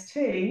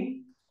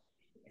VST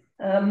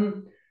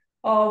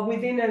are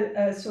within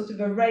a sort of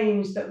a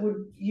range that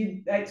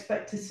you'd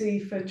expect to see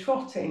for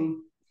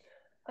trotting.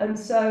 And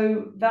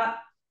so that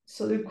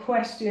sort of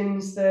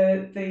questions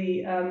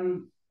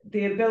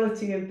the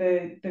ability of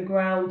the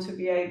ground to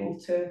be able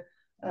to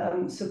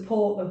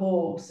support the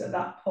horse at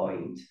that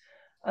point.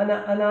 And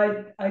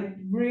I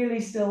really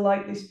still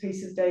like this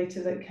piece of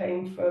data that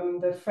came from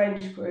the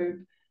French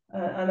group.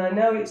 And I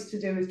know it's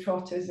to do with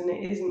trotters and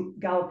it isn't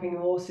galloping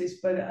horses,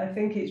 but I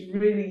think it's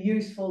really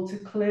useful to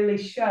clearly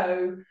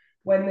show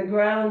when the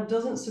ground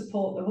doesn't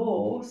support the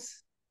horse,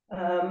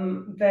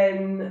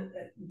 then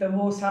the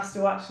horse has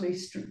to actually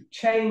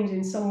change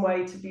in some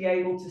way to be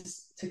able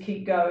to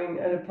keep going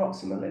at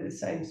approximately the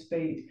same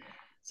speed.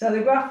 So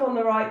the graph on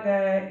the right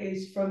there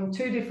is from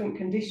 2 different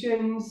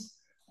conditions.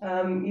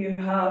 You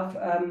have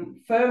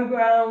firm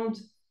ground,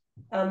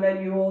 and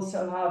then you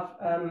also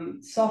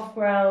have soft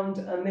ground,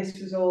 and this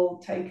was all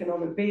taken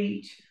on a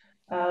beach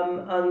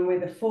and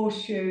with a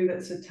force shoe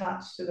that's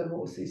attached to the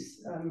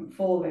horse's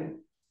forelimb.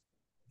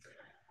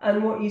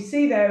 And what you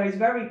see there is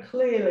very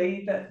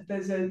clearly that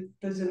there's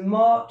a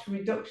marked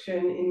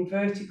reduction in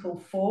vertical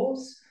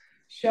force,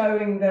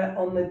 showing that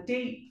on the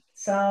deep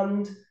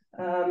sand,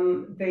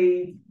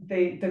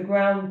 the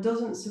ground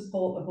doesn't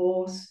support the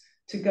horse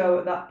to go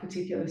at that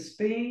particular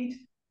speed.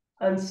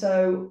 And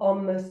so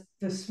on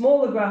the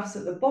smaller graphs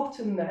at the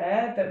bottom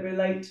there that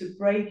relate to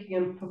braking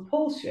and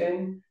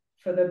propulsion,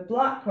 for the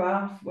black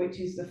graph, which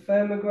is the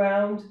firmer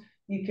ground,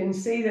 you can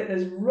see that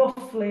there's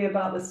roughly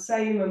about the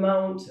same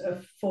amount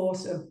of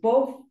force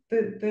above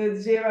the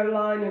 0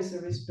 line as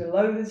there is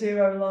below the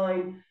 0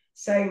 line,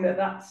 saying that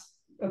that's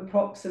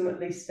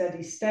approximately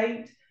steady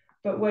state.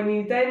 But when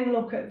you then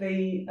look at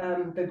the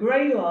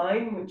grey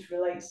line, which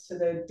relates to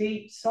the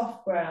deep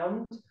soft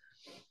ground,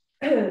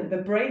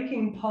 the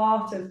braking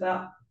part of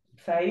that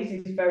phase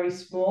is very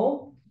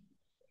small,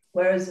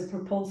 whereas the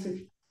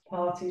propulsive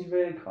part is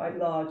really quite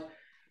large,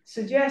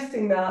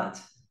 suggesting that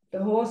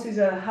the horses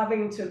are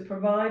having to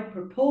provide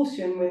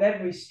propulsion with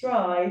every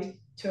stride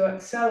to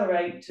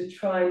accelerate to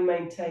try and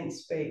maintain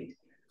speed.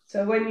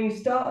 So when you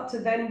start to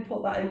then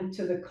put that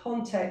into the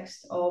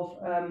context of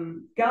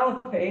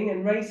galloping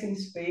and racing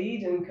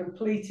speed and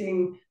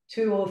completing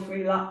 2 or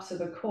 3 laps of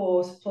a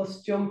course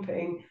plus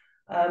jumping,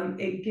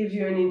 it gives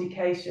you an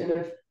indication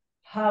of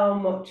how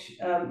much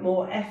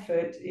more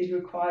effort is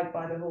required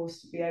by the horse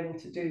to be able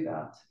to do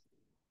that.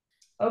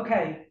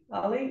 Okay,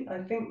 Ali, I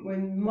think we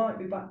might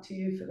be back to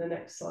you for the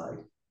next slide.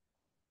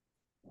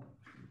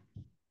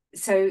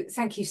 So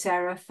thank you,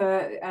 Sarah,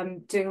 for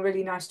doing a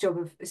really nice job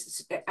of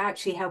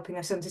actually helping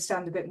us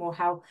understand a bit more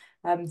how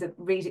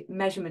the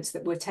measurements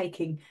that we're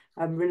taking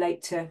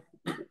relate to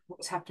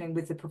what's happening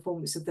with the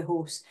performance of the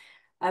horse.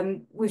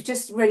 We've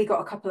just really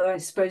got a couple of, I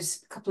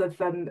suppose,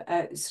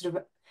 sort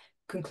of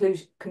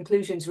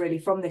conclusions really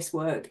from this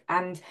work.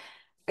 And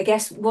I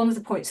guess one of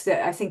the points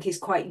that I think is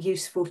quite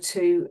useful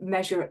to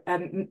measure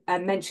and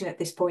mention at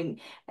this point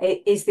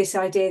is this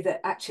idea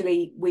that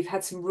actually we've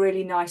had some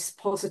really nice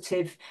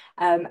positive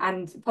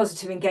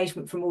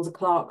engagement from all the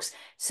clerks.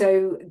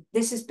 So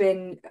this has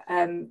been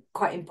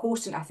quite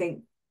important, I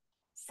think,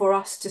 for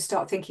us to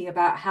start thinking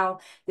about how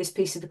this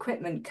piece of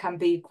equipment can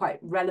be quite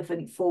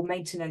relevant for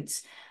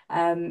maintenance.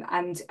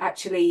 And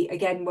actually,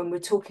 again, when we're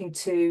talking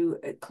to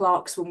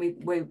clerks, when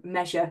we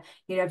measure,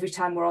 every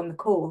time we're on the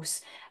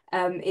course,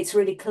 it's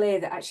really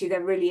clear that actually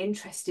they're really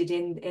interested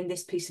in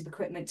this piece of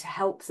equipment to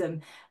help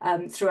them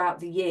throughout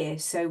the year.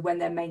 So when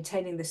they're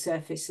maintaining the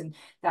surface, and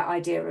that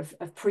idea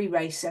of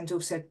pre-race and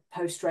also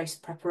post-race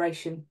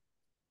preparation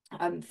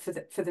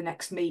for the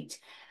next meet.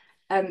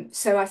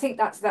 So I think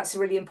that's a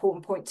really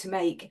important point to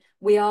make.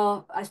 We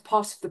are, as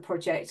part of the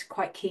project,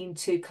 quite keen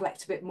to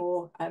collect a bit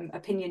more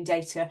opinion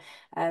data,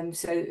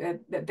 so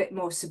a bit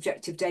more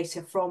subjective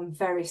data from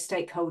various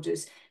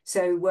stakeholders.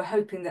 So we're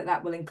hoping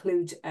that will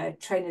include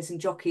trainers and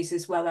jockeys,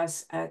 as well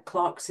as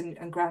clerks and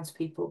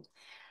groundspeople.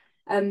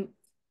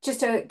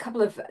 Just a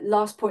couple of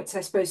last points, I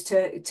suppose,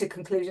 to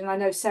conclusion. I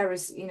know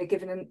Sarah's,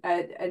 given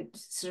a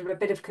sort of a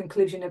bit of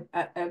conclusion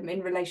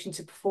in relation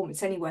to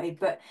performance anyway,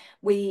 but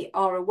we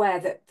are aware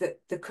that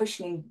the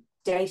cushioning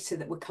data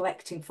that we're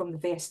collecting from the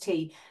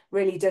VST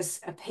really does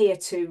appear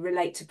to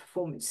relate to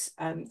performance,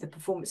 the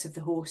performance of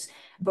the horse.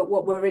 But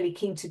what we're really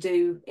keen to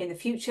do in the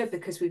future,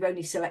 because we've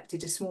only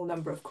selected a small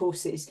number of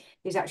courses,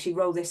 is actually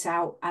roll this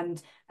out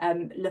and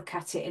look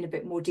at it in a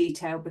bit more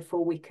detail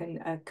before we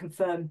can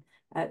confirm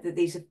that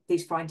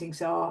these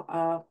findings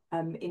are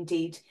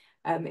indeed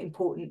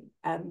important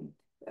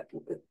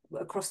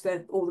across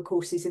all the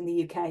courses in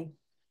the UK.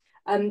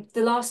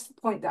 The last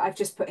point that I've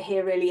just put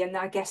here really, and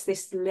I guess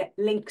this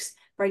links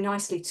very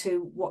nicely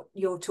to what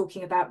you're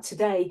talking about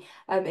today,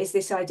 is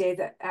this idea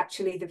that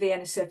actually the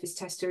Vienna surface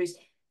tester is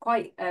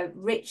quite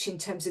rich in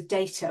terms of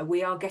data.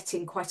 We are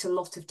getting quite a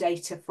lot of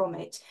data from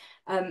it.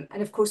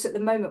 And of course, at the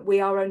moment,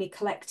 we are only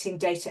collecting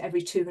data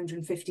every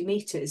 250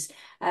 metres.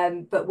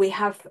 But we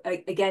have,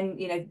 again,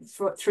 you know,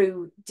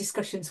 through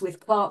discussions with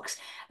clerks,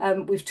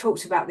 we've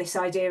talked about this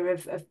idea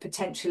of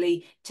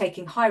potentially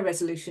taking high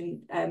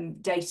resolution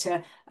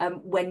data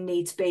when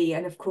needs be.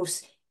 And of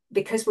course,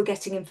 because we're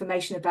getting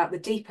information about the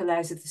deeper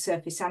layers of the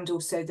surface and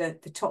also the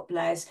top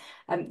layers,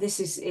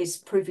 this is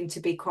proving to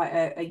be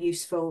quite a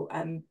useful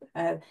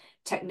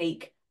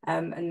technique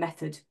and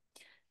method.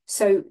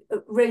 So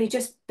really,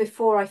 just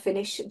before I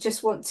finish,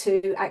 just want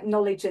to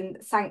acknowledge and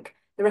thank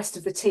the rest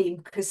of the team,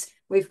 because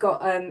we've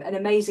got an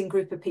amazing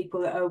group of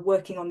people that are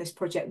working on this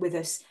project with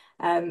us.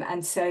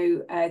 And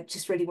so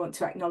just really want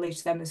to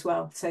acknowledge them as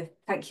well. So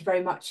thank you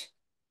very much.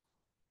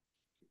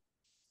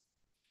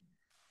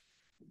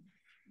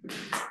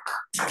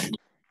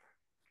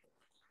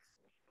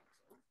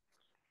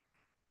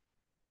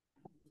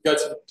 Got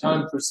some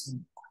time for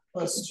some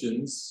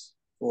questions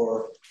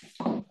for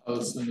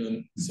Allison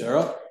and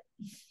Sarah.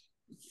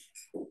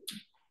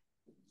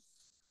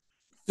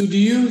 So do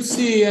you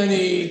see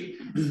any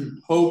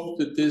hope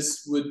that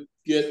this would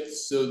get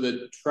so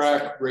that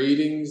track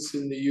ratings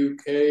in the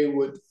UK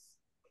would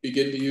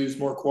begin to use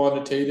more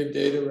quantitative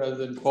data rather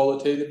than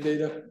qualitative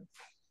data?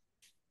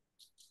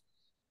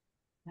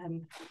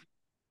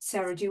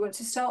 Sarah, do you want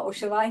to start, or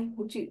shall I?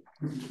 Would you?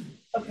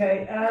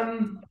 Okay.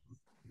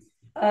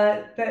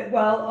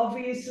 Well,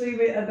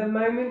 obviously, at the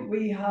moment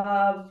we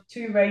have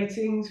two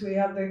ratings. We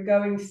have the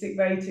going stick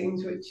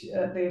ratings, which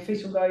the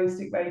official going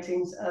stick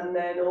ratings, and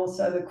then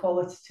also the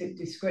qualitative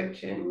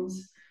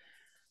descriptions.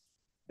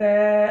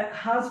 There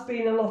has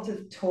been a lot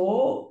of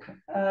talk,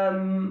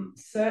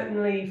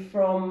 certainly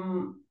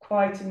from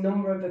quite a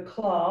number of the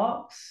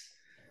clerks,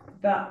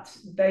 that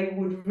they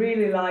would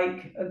really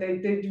like,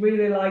 they'd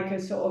really like a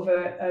sort of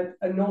a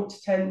 0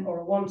 to 10 or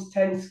a 1 to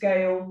 10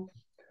 scale.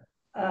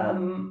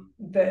 And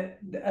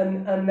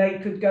they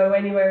could go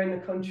anywhere in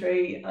the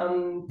country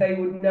and they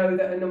would know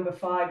that a number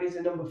 5 is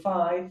a number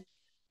 5.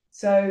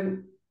 So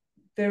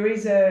there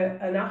is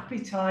an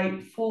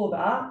appetite for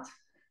that.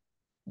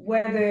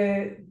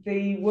 Whether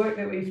the work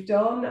that we've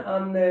done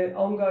and the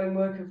ongoing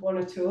work of 1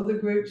 or 2 other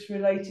groups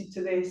related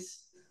to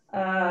this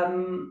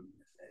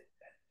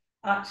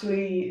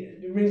actually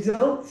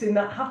results in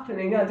that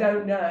happening, I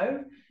don't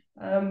know.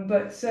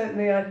 But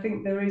certainly I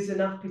think there is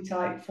an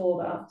appetite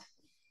for that.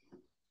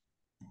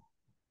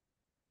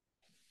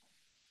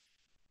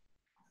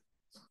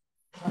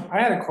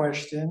 I had a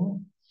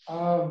question.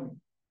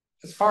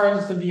 As far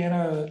as the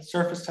Vienna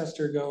surface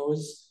tester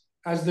goes,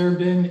 has there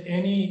been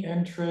any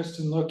interest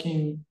in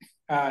looking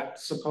at,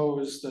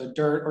 suppose, the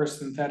dirt or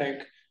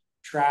synthetic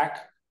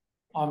track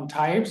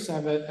types?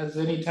 Has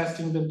any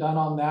testing been done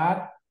on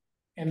that?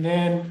 And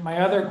then my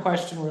other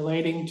question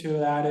relating to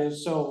that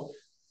is, so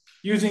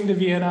using the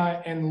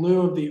Vienna in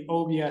lieu of the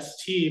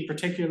OBST,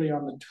 particularly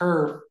on the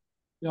turf,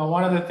 you know,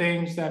 one of the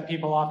things that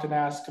people often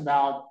ask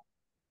about,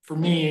 for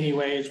me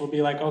anyways, will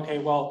be like, okay,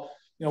 well,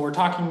 you know, we're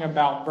talking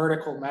about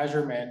vertical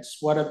measurements.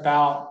 What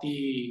about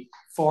the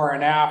fore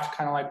and aft,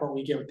 kind of like what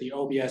we get with the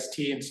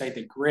OBST and say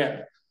the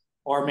grip,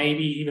 or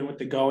maybe even with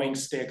the going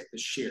stick, the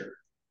shear?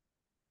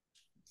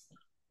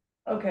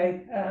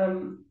 Okay,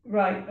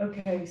 right,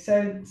 okay,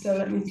 so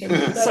let me think.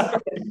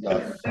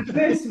 The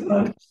first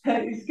one,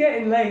 it's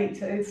getting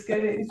late,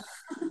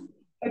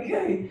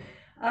 okay.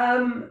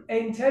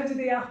 In terms of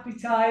the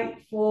appetite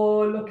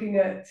for looking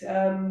at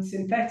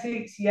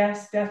synthetics,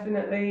 yes,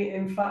 definitely.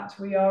 In fact,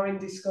 we are in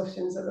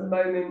discussions at the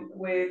moment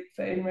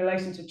in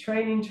relation to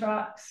training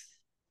tracks.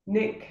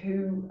 Nick,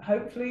 who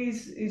hopefully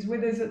is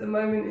with us at the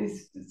moment,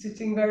 is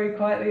sitting very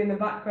quietly in the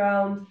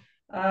background,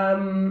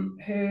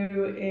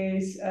 who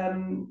is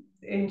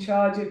in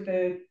charge of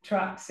the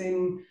tracks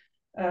in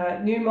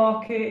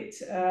Newmarket,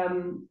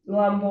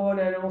 Lambourne,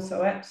 and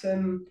also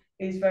Epsom,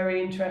 is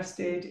very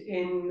interested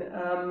in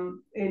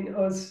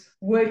us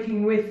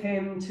working with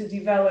him to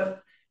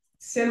develop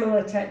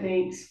similar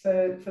techniques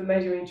for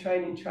measuring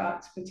training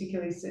tracks,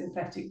 particularly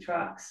synthetic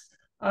tracks.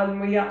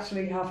 And we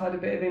actually have had a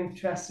bit of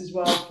interest as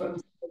well from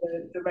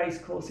the race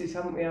courses,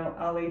 haven't we,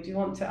 Ali? Do you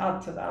want to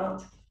add to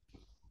that?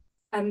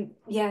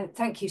 Yeah,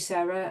 thank you,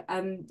 Sarah.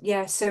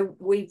 Yeah, so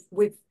we've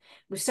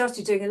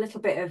started doing a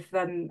little bit of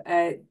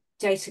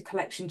data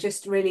collection,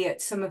 just really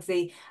at some of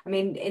the, I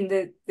mean, in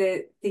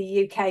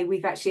the UK,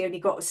 we've actually only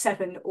got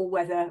 7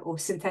 all-weather or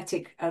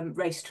synthetic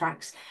race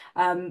tracks,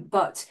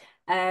 but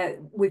a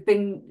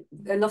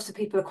lot of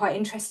people are quite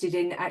interested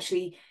in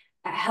actually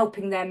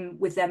helping them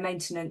with their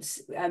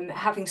maintenance,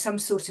 having some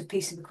sort of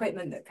piece of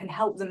equipment that can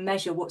help them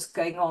measure what's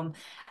going on.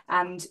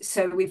 And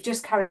so we've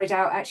just carried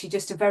out actually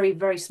just a very,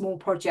 very small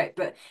project,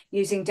 but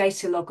using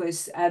data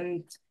loggers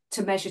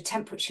to measure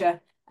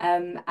temperature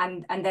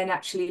and then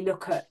actually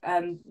look at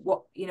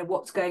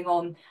what's going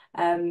on,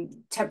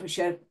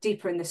 temperature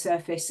deeper in the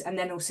surface, and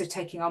then also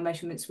taking our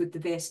measurements with the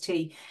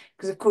VST,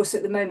 because of course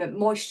at the moment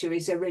moisture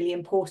is a really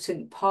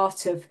important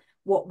part of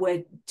what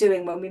we're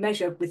doing when we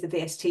measure with the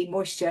VST.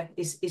 Moisture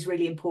is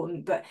really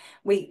important, but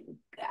we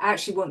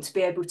actually want to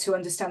be able to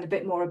understand a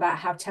bit more about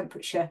how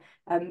temperature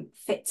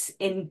fits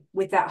in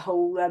with that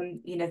whole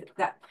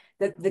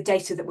the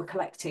data that we're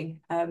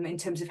collecting in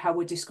terms of how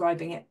we're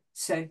describing it.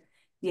 So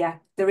yeah,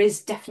 there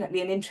is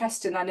definitely an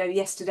interest, and I know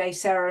yesterday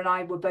Sarah and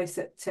I were both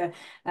at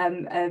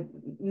a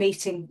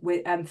meeting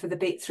with through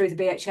the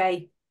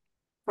BHA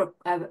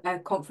a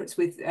conference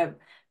with the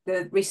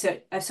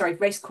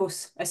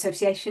Racecourse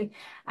Association,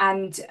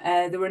 and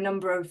there were a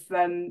number of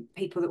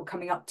people that were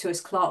coming up to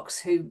us, clerks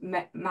who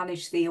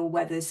manage the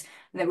all-weathers,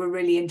 and they were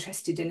really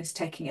interested in us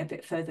taking it a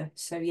bit further.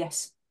 So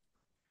yes,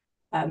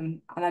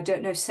 and I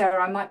don't know,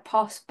 Sarah, I might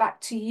pass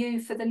back to you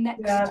for the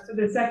next. Yeah, for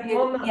the second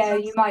one. Yeah,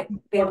 you might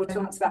be able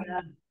to answer that.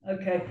 Yeah.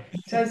 Okay,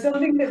 so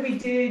something that we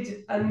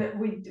did, and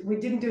we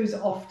didn't do as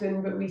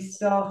often, but we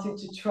started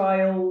to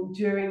trial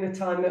during the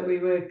time that we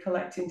were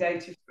collecting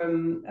data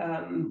from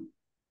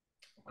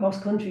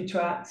cross-country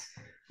tracks,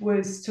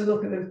 was to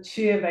look at the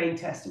shear vane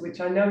tester, which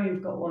I know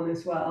you've got one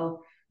as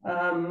well.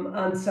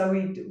 And so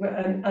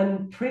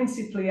and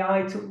principally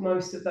I took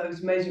most of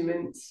those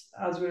measurements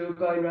as we were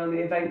going around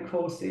the event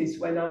courses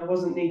when I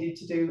wasn't needed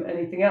to do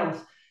anything else.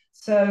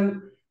 So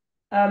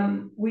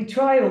we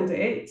trialed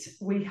it.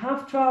 We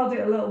have trialed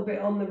it a little bit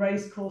on the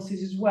race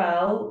courses as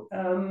well.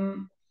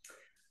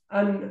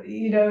 And,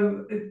 you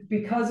know,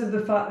 because of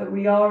the fact that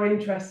we are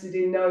interested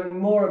in knowing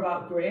more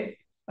about grip,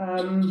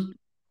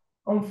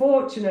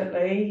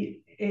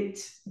 unfortunately, it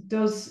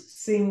does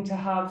seem to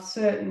have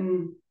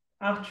certain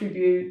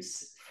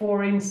attributes.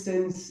 For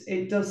instance,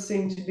 it does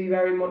seem to be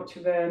very much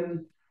of a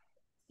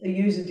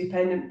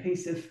user-dependent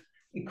piece of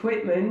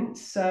equipment.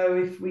 So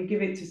if we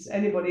give it to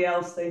anybody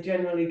else, they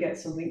generally get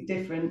something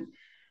different.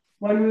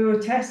 When we were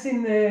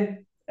testing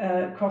the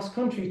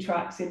cross-country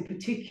tracks in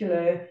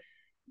particular,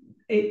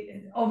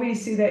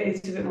 obviously that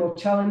it's a bit more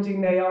challenging.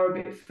 They are a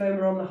bit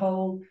firmer on the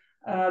whole.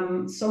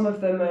 Some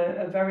of them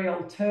are very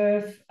on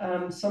turf.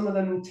 Some of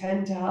them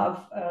tend to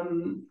have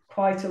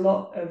quite a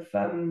lot of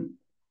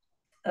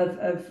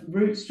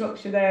root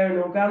structure there and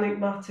organic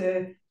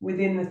matter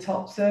within the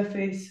top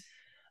surface.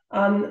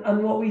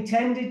 And what we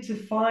tended to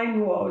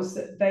find was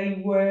that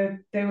they were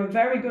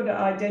very good at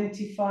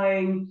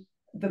identifying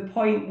the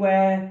point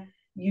where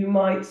you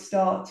might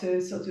start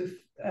to sort of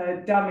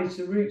damage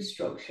the root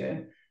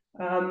structure.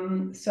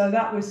 So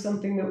that was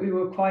something that we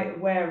were quite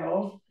aware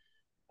of.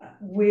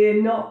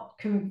 We're not,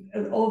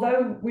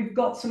 although we've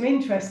got some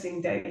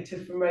interesting data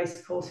from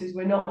race courses,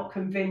 we're not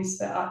convinced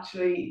that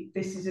actually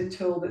this is a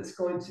tool that's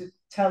going to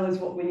tell us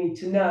what we need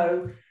to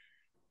know,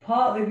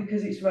 partly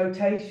because it's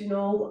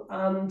rotational,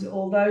 and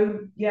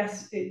although,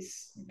 yes,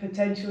 it's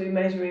potentially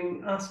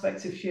measuring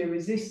aspects of shear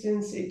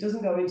resistance, it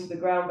doesn't go into the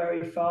ground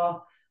very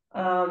far,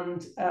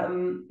 and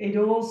it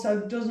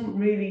also doesn't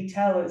really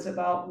tell us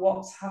about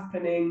what's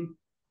happening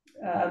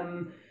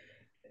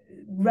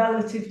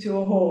relative to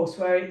a horse,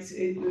 where it's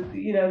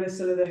you know, the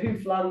sort of the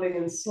hoof landing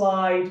and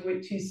slide,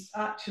 which is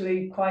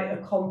actually quite a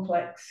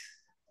complex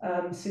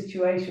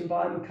situation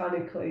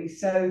biomechanically.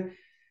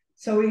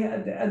 So we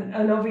had,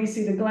 and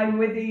obviously the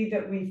Glenwithy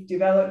that we've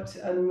developed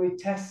and we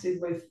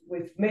tested with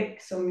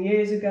Mick some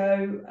years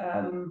ago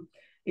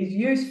is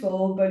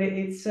useful, but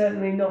it's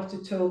certainly not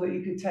a tool that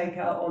you could take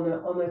out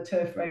on a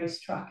turf race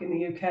track in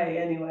the UK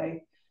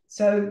anyway.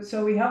 So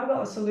we haven't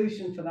got a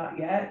solution for that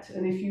yet,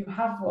 and if you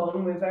have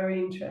one, we're very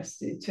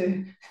interested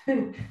to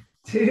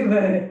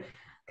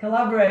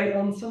collaborate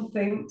on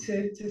something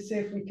to see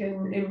if we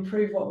can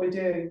improve what we're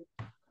doing.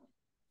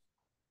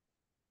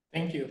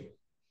 Thank you.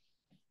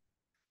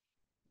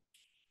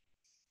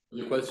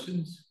 Other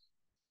questions?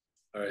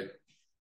 All right.